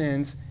in their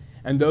sins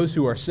and those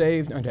who are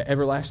saved unto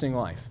everlasting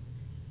life.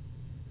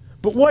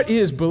 But what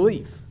is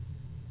belief?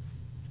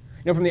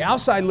 You know, from the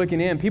outside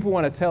looking in, people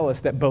want to tell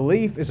us that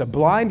belief is a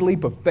blind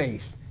leap of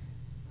faith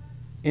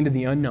into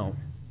the unknown.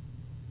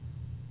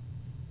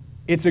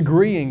 It's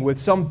agreeing with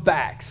some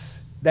facts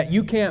that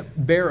you can't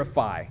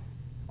verify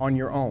on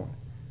your own.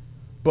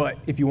 But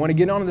if you want to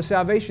get onto the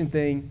salvation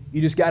thing,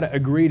 you just got to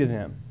agree to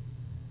them.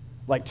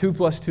 Like 2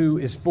 + 2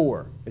 is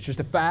 4. It's just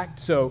a fact.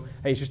 So,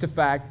 hey, it's just a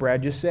fact.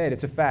 Brad just said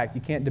it's a fact.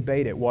 You can't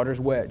debate it. Water's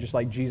wet, just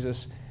like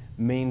Jesus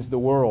means the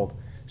world.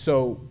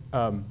 So,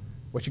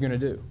 what you going to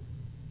do?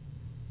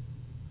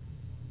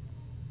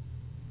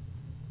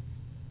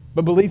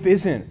 But belief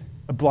isn't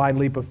a blind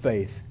leap of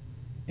faith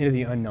into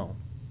the unknown.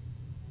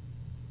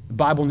 The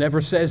Bible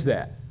never says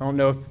that. I don't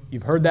know if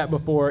you've heard that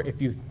before.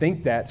 If you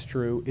think that's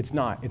true, it's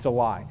not. It's a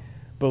lie.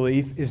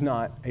 Belief is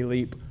not a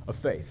leap of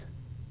faith.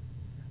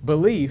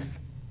 Belief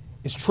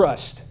is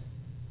trust.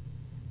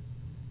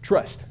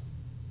 Trust.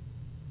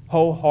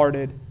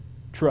 Wholehearted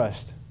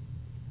trust.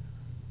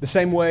 The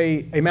same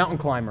way a mountain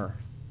climber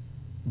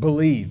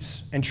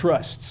believes and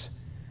trusts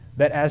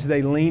that as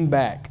they lean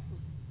back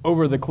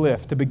over the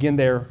cliff to begin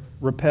their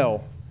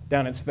rappel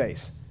down its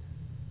face,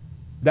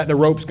 that the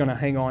rope's going to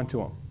hang on to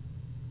them,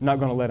 not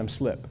going to let them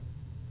slip.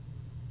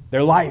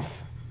 Their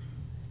life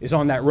is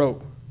on that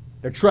rope.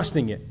 They're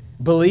trusting it,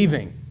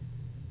 believing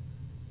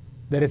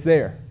that it's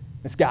there.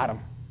 It's got them.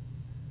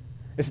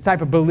 It's the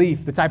type of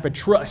belief, the type of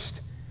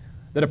trust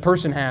that a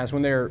person has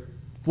when they're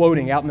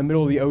floating out in the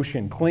middle of the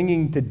ocean,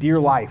 clinging to dear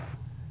life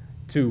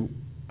to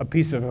a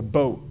piece of a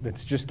boat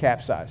that's just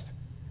capsized.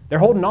 They're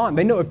holding on.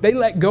 They know if they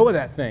let go of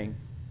that thing,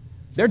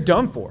 they're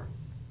done for.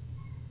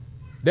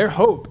 Their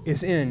hope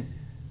is in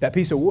that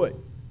piece of wood.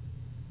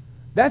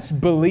 That's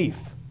belief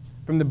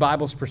from the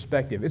Bible's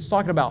perspective. It's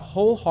talking about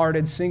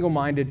wholehearted,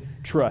 single-minded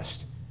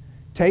trust.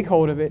 Take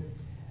hold of it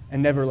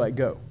and never let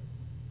go.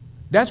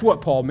 That's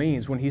what Paul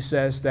means when he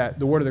says that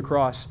the word of the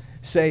cross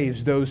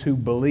saves those who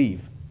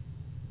believe.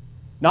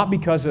 Not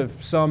because of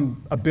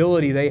some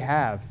ability they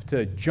have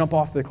to jump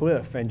off the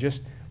cliff and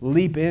just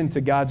leap into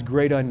God's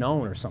great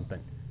unknown or something.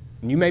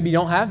 And you maybe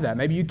don't have that.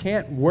 Maybe you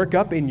can't work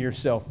up in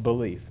yourself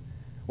belief.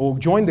 Well,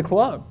 join the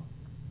club.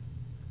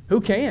 Who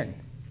can?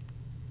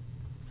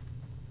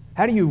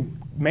 How do you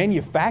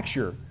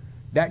manufacture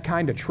that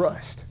kind of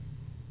trust?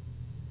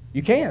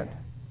 You can't.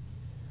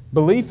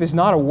 Belief is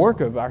not a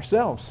work of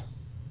ourselves.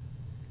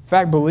 In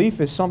fact,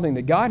 belief is something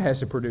that God has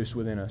to produce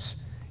within us.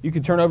 You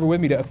can turn over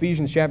with me to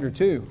Ephesians chapter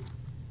 2.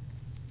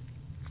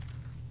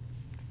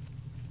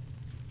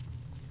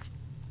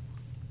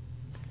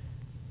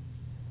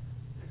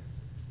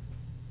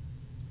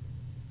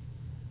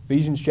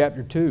 Ephesians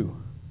chapter 2,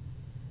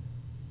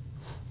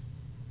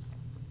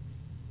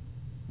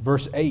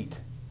 verse 8.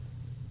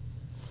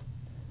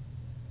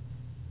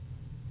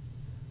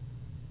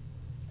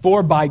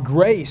 For by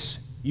grace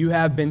you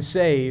have been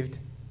saved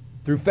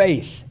through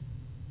faith,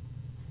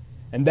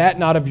 and that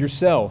not of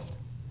yourself.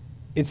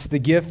 It's the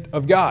gift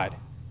of God,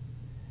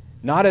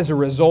 not as a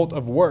result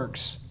of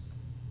works,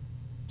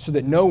 so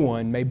that no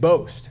one may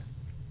boast.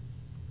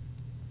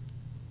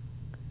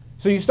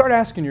 So you start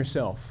asking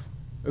yourself,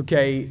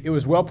 okay, it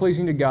was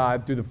well-pleasing to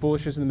God through the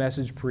foolishness of the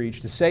message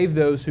preached to save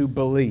those who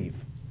believe.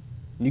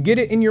 And you get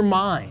it in your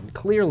mind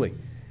clearly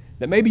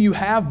that maybe you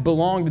have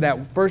belonged to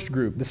that first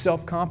group, the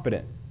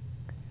self-confident.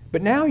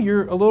 But now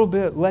you're a little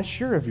bit less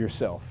sure of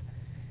yourself.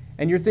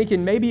 And you're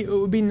thinking maybe it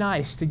would be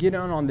nice to get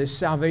on this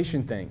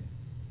salvation thing.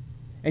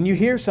 And you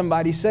hear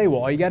somebody say,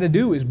 well, all you got to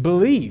do is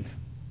believe.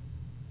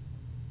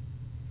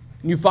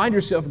 And you find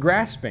yourself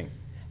grasping,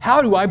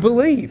 how do I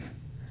believe?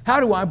 How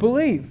do I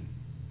believe?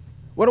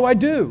 What do I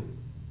do?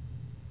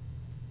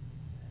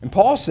 And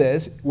Paul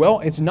says, well,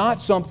 it's not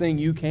something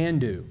you can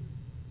do.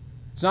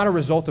 It's not a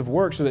result of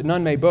work so that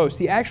none may boast.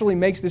 He actually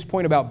makes this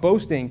point about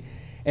boasting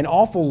an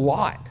awful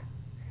lot.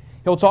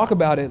 He'll talk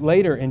about it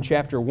later in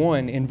chapter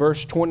 1 in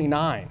verse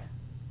 29.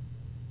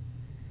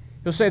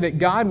 He'll say that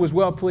God was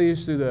well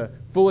pleased through the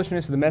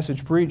foolishness of the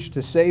message preached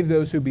to save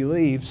those who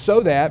believe, so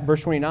that,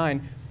 verse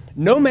 29,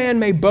 no man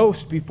may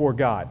boast before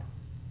God.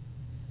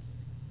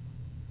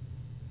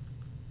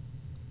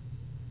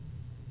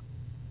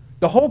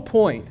 The whole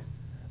point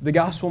of the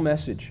gospel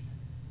message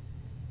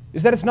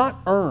is that it's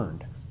not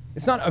earned.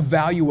 It's not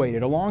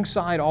evaluated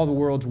alongside all the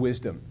world's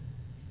wisdom.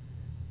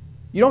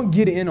 You don't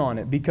get in on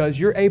it because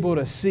you're able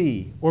to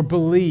see or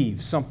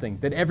believe something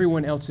that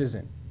everyone else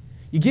isn't.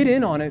 You get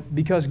in on it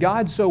because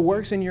God so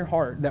works in your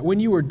heart that when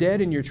you were dead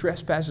in your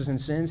trespasses and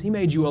sins, He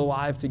made you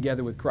alive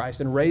together with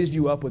Christ and raised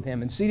you up with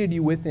Him and seated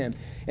you with Him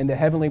in the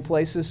heavenly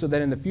places so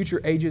that in the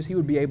future ages He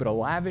would be able to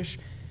lavish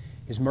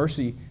His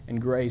mercy and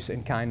grace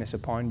and kindness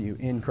upon you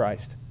in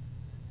Christ.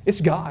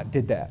 It's God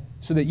did that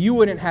so that you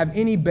wouldn't have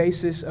any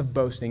basis of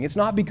boasting. It's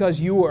not because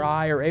you or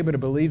I are able to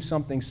believe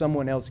something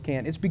someone else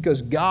can't. It's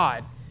because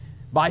God,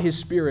 by His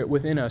Spirit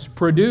within us,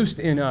 produced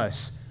in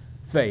us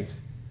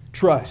faith,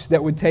 trust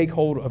that would take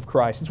hold of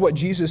Christ. It's what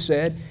Jesus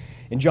said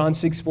in John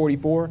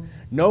 6:44.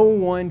 No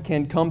one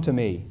can come to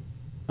me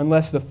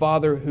unless the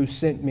Father who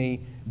sent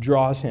me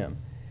draws him,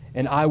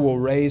 and I will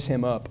raise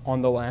him up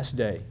on the last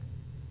day.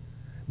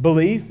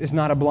 Belief is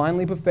not a blind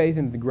leap of faith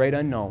into the great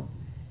unknown.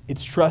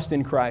 It's trust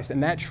in Christ,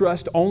 and that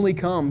trust only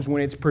comes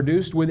when it's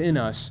produced within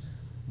us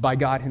by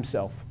God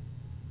Himself.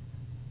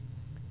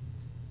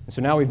 And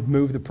so now we've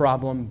moved the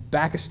problem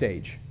back a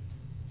stage.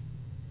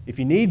 If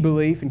you need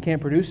belief and can't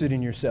produce it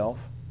in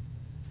yourself,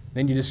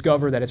 then you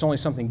discover that it's only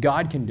something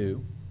God can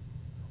do.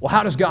 Well,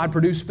 how does God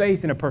produce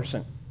faith in a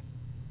person?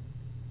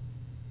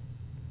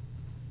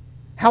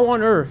 How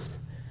on earth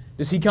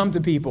does He come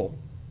to people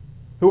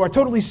who are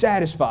totally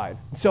satisfied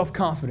and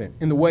self-confident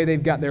in the way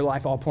they've got their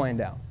life all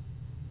planned out,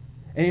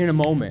 and in a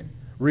moment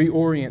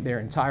reorient their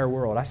entire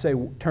world? I say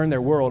turn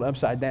their world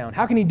upside down.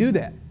 How can He do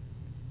that?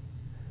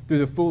 Through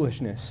the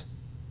foolishness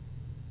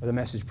of the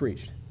message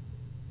preached.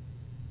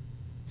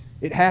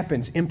 It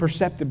happens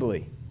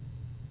imperceptibly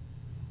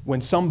when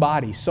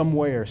somebody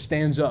somewhere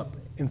stands up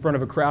in front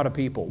of a crowd of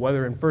people,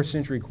 whether in 1st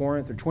century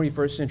Corinth or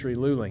 21st century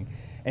Luling,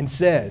 and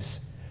says,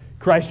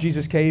 Christ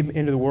Jesus came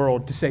into the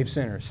world to save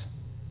sinners.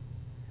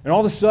 And all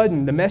of a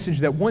sudden, the message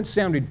that once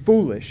sounded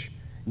foolish,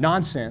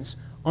 nonsense,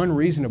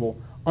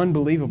 unreasonable,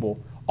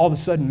 unbelievable, all of a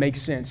sudden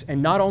makes sense.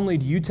 And not only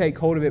do you take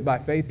hold of it by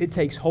faith, it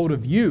takes hold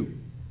of you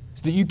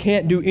so that you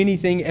can't do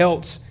anything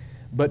else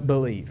but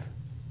believe.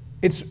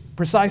 It's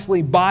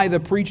precisely by the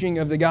preaching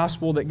of the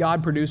gospel that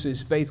God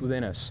produces faith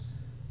within us.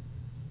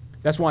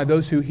 That's why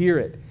those who hear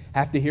it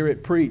have to hear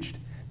it preached.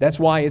 That's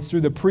why it's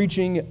through the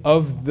preaching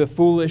of the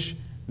foolish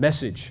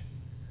message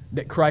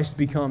that Christ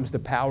becomes the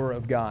power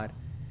of God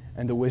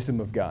and the wisdom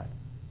of God.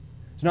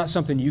 It's not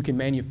something you can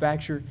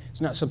manufacture. It's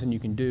not something you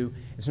can do.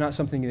 It's not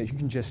something that you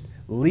can just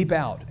leap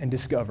out and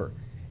discover.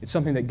 It's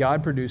something that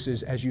God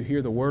produces as you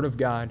hear the Word of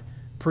God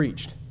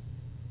preached.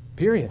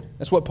 Period.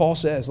 That's what Paul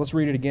says. Let's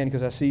read it again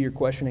because I see your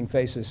questioning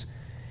faces.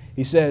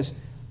 He says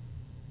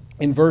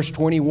in verse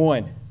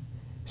 21,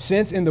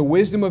 "Since in the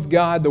wisdom of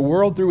God, the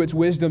world through its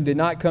wisdom did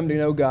not come to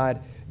know God,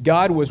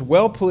 God was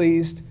well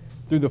pleased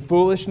through the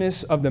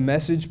foolishness of the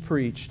message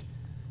preached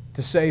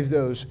to save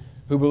those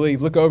who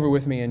believe." Look over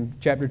with me in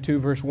chapter 2,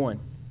 verse 1.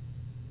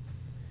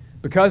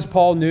 Because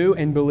Paul knew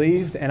and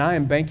believed, and I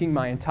am banking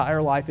my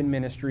entire life in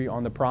ministry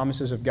on the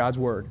promises of God's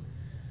Word,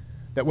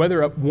 that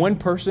whether one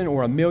person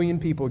or 1,000,000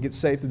 people get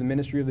saved through the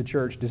ministry of the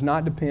church does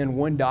not depend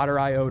one dot or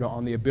iota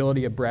on the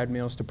ability of Brad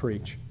Mills to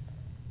preach.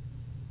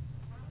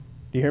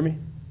 Do you hear me?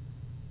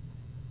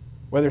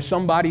 Whether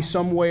somebody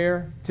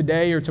somewhere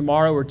today or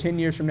tomorrow or 10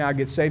 years from now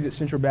gets saved at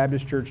Central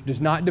Baptist Church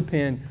does not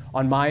depend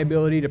on my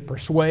ability to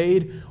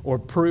persuade or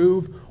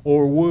prove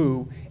or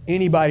woo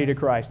anybody to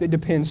Christ. It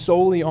depends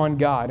solely on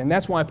God. And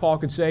that's why Paul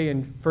could say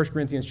in 1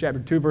 Corinthians chapter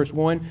 2, verse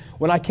 1,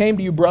 "When I came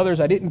to you, brothers,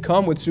 I didn't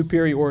come with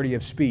superiority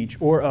of speech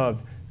or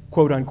of,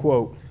 quote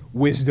unquote,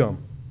 wisdom,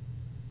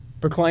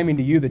 proclaiming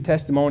to you the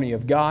testimony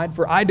of God,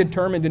 for I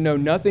determined to know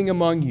nothing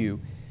among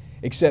you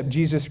except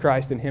Jesus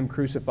Christ and Him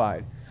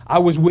crucified. I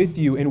was with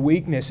you in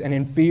weakness and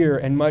in fear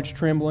and much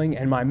trembling,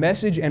 and my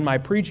message and my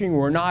preaching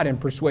were not in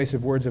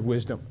persuasive words of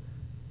wisdom."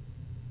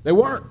 They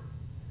weren't.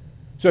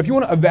 So if you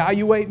want to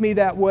evaluate me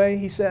that way,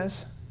 he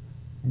says,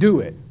 do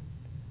it.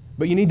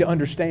 But you need to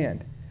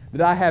understand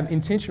that I have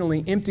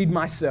intentionally emptied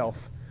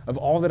myself of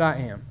all that I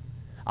am.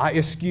 I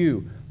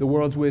eschew the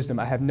world's wisdom.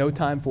 I have no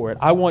time for it.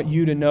 I want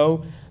you to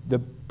know the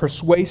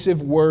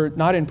persuasive word,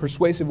 not in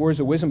persuasive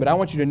words of wisdom, but I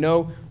want you to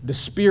know the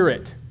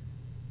Spirit.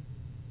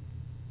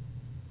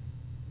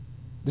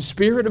 The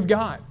Spirit of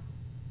God,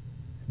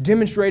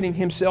 demonstrating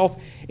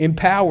Himself in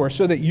power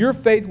so that your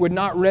faith would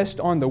not rest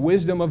on the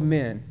wisdom of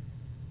men,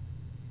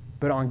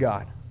 but on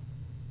God.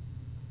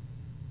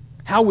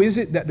 How is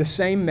it that the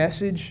same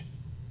message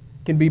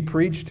can be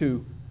preached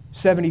to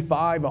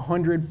 75,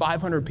 100,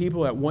 500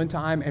 people at one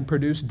time and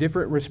produce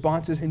different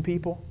responses in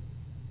people?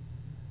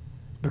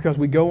 Because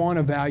we go on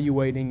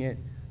evaluating it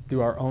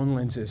through our own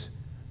lenses,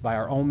 by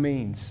our own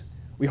means.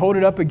 We hold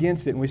it up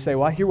against it and we say,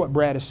 well, I hear what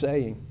Brad is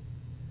saying.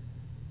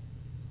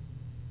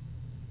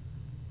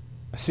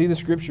 I see the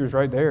scriptures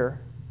right there.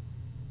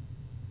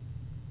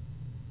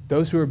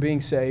 Those who are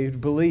being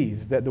saved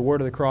believe that the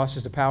word of the cross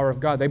is the power of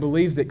God. They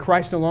believe that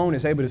Christ alone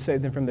is able to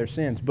save them from their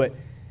sins. But,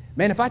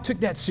 man, if I took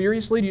that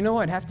seriously, do you know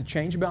what I'd have to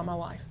change about my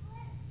life?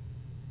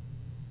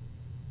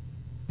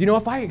 Do you know,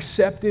 if I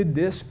accepted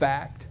this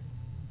fact,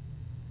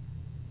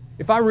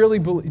 if I really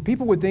believe,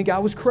 people would think I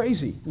was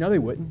crazy. No, they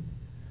wouldn't.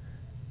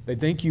 They'd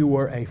think you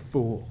were a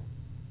fool.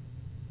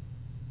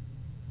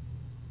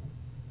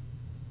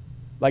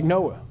 Like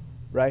Noah,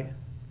 right?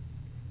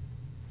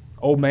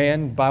 Old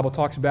man, the Bible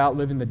talks about,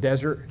 living in the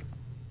desert.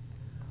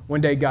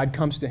 One day God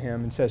comes to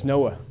him and says,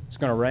 Noah, it's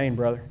going to rain,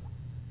 brother.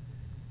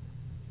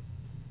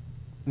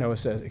 Noah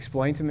says,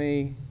 explain to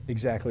me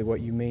exactly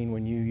what you mean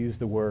when you use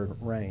the word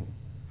rain.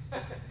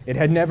 It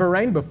had never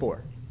rained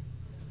before.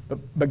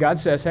 But God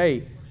says,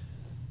 hey,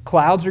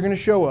 clouds are going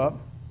to show up,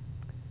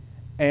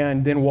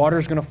 and then water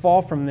is going to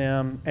fall from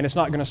them, and it's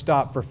not going to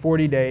stop for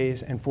 40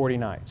 days and 40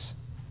 nights.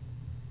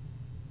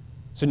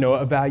 So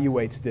Noah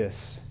evaluates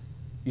this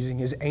using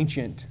his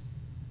ancient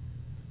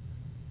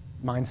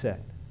mindset.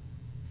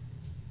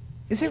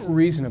 Is it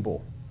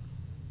reasonable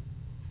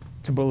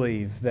to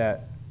believe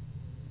that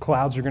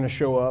clouds are going to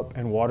show up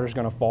and water is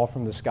going to fall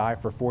from the sky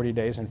for 40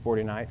 days and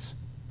 40 nights?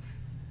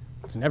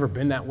 It's never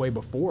been that way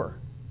before.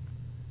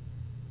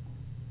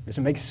 Does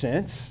it make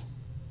sense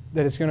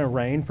that it's going to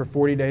rain for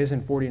 40 days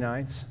and 40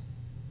 nights?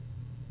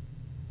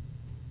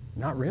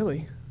 Not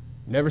really.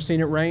 Never seen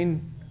it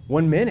rain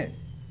 1 minute,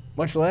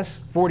 much less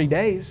 40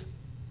 days.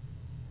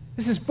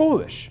 This is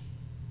foolish.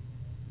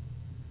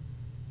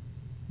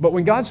 But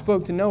when God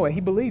spoke to Noah,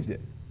 he believed it.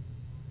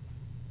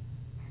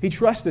 He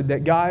trusted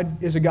that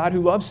God is a God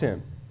who loves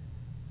him.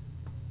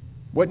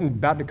 Wasn't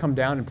about to come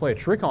down and play a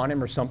trick on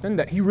him or something,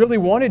 that he really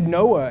wanted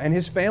Noah and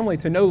his family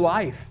to know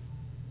life,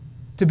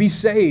 to be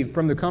saved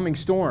from the coming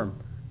storm,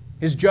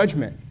 his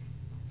judgment.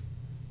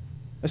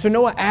 And so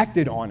Noah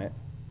acted on it.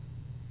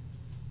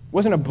 It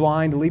wasn't a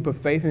blind leap of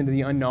faith into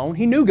the unknown.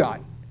 He knew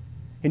God.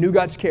 He knew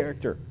God's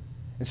character.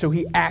 And so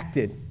he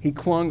acted. He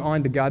clung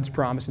on to God's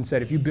promise and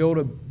said, if you build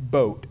a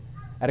boat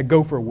out of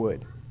gopher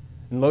wood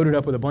and load it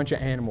up with a bunch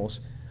of animals,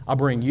 I'll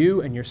bring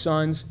you and your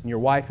sons and your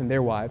wife and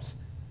their wives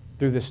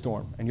through this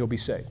storm, and you'll be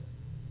saved.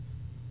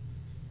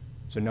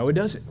 So Noah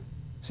does it.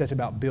 Sets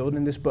about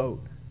building this boat.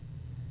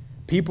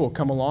 People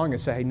come along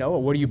and say, hey, Noah,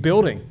 what are you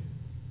building?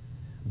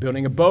 I'm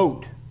building a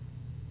boat.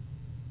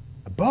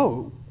 A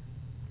boat?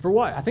 For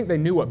what? I think they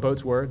knew what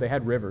boats were. They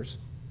had rivers.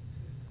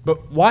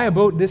 But why a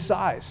boat this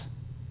size?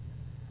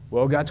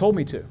 Well, God told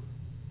me to.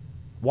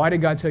 Why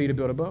did God tell you to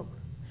build a boat?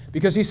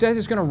 Because he says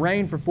it's going to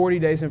rain for 40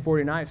 days and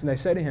 40 nights. And they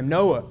said to him,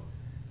 Noah,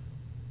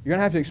 you're going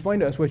to have to explain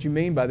to us what you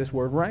mean by this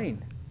word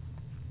rain.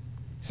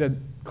 He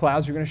said,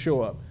 clouds are going to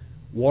show up.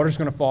 Water's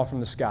going to fall from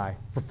the sky.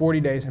 For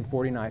 40 days and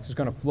 40 nights, it's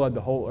going to flood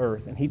the whole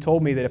earth. And he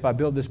told me that if I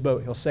build this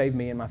boat, he'll save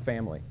me and my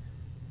family.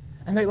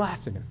 And they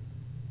laughed at him.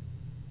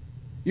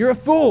 You're a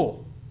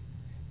fool.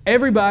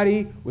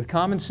 Everybody with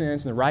common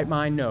sense and the right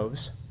mind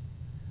knows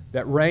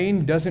that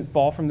rain doesn't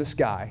fall from the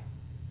sky.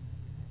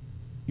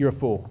 You're a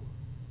fool.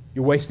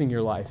 You're wasting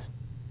your life.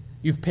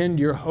 You've pinned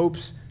your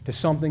hopes to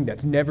something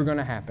that's never going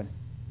to happen.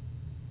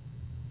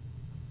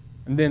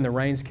 And then the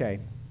rains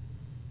came.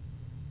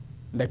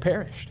 And they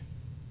perished.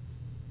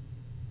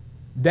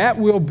 That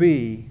will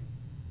be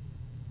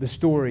the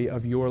story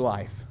of your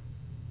life.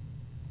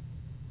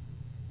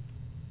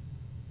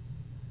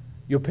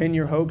 You'll pin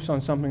your hopes on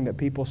something that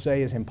people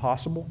say is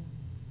impossible,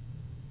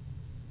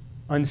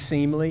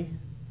 unseemly,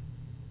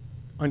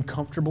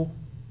 uncomfortable,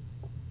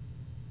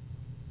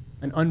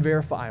 and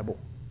unverifiable.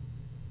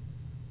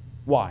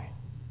 Why?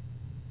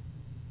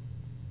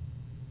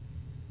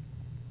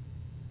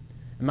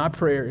 And my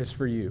prayer is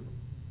for you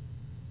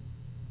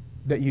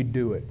that you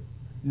do it,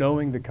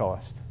 knowing the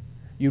cost.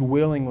 You'd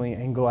willingly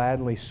and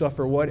gladly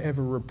suffer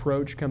whatever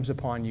reproach comes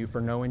upon you for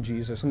knowing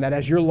Jesus, and that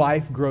as your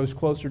life grows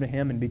closer to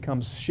Him and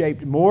becomes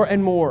shaped more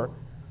and more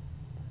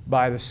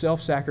by the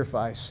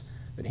self-sacrifice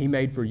that He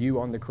made for you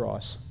on the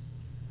cross,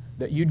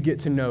 that you'd get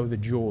to know the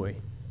joy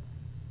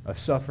of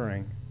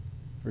suffering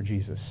for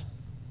Jesus.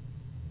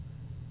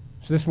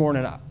 So this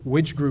morning,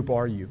 which group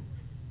are you?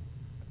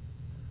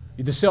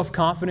 You're the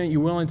self-confident,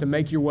 you're willing to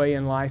make your way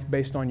in life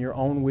based on your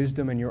own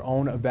wisdom and your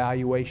own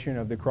evaluation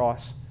of the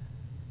cross?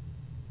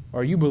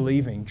 Or are you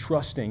believing,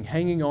 trusting,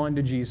 hanging on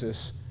to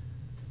Jesus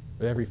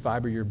with every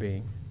fiber of your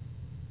being?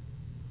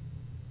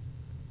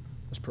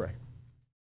 Let's pray.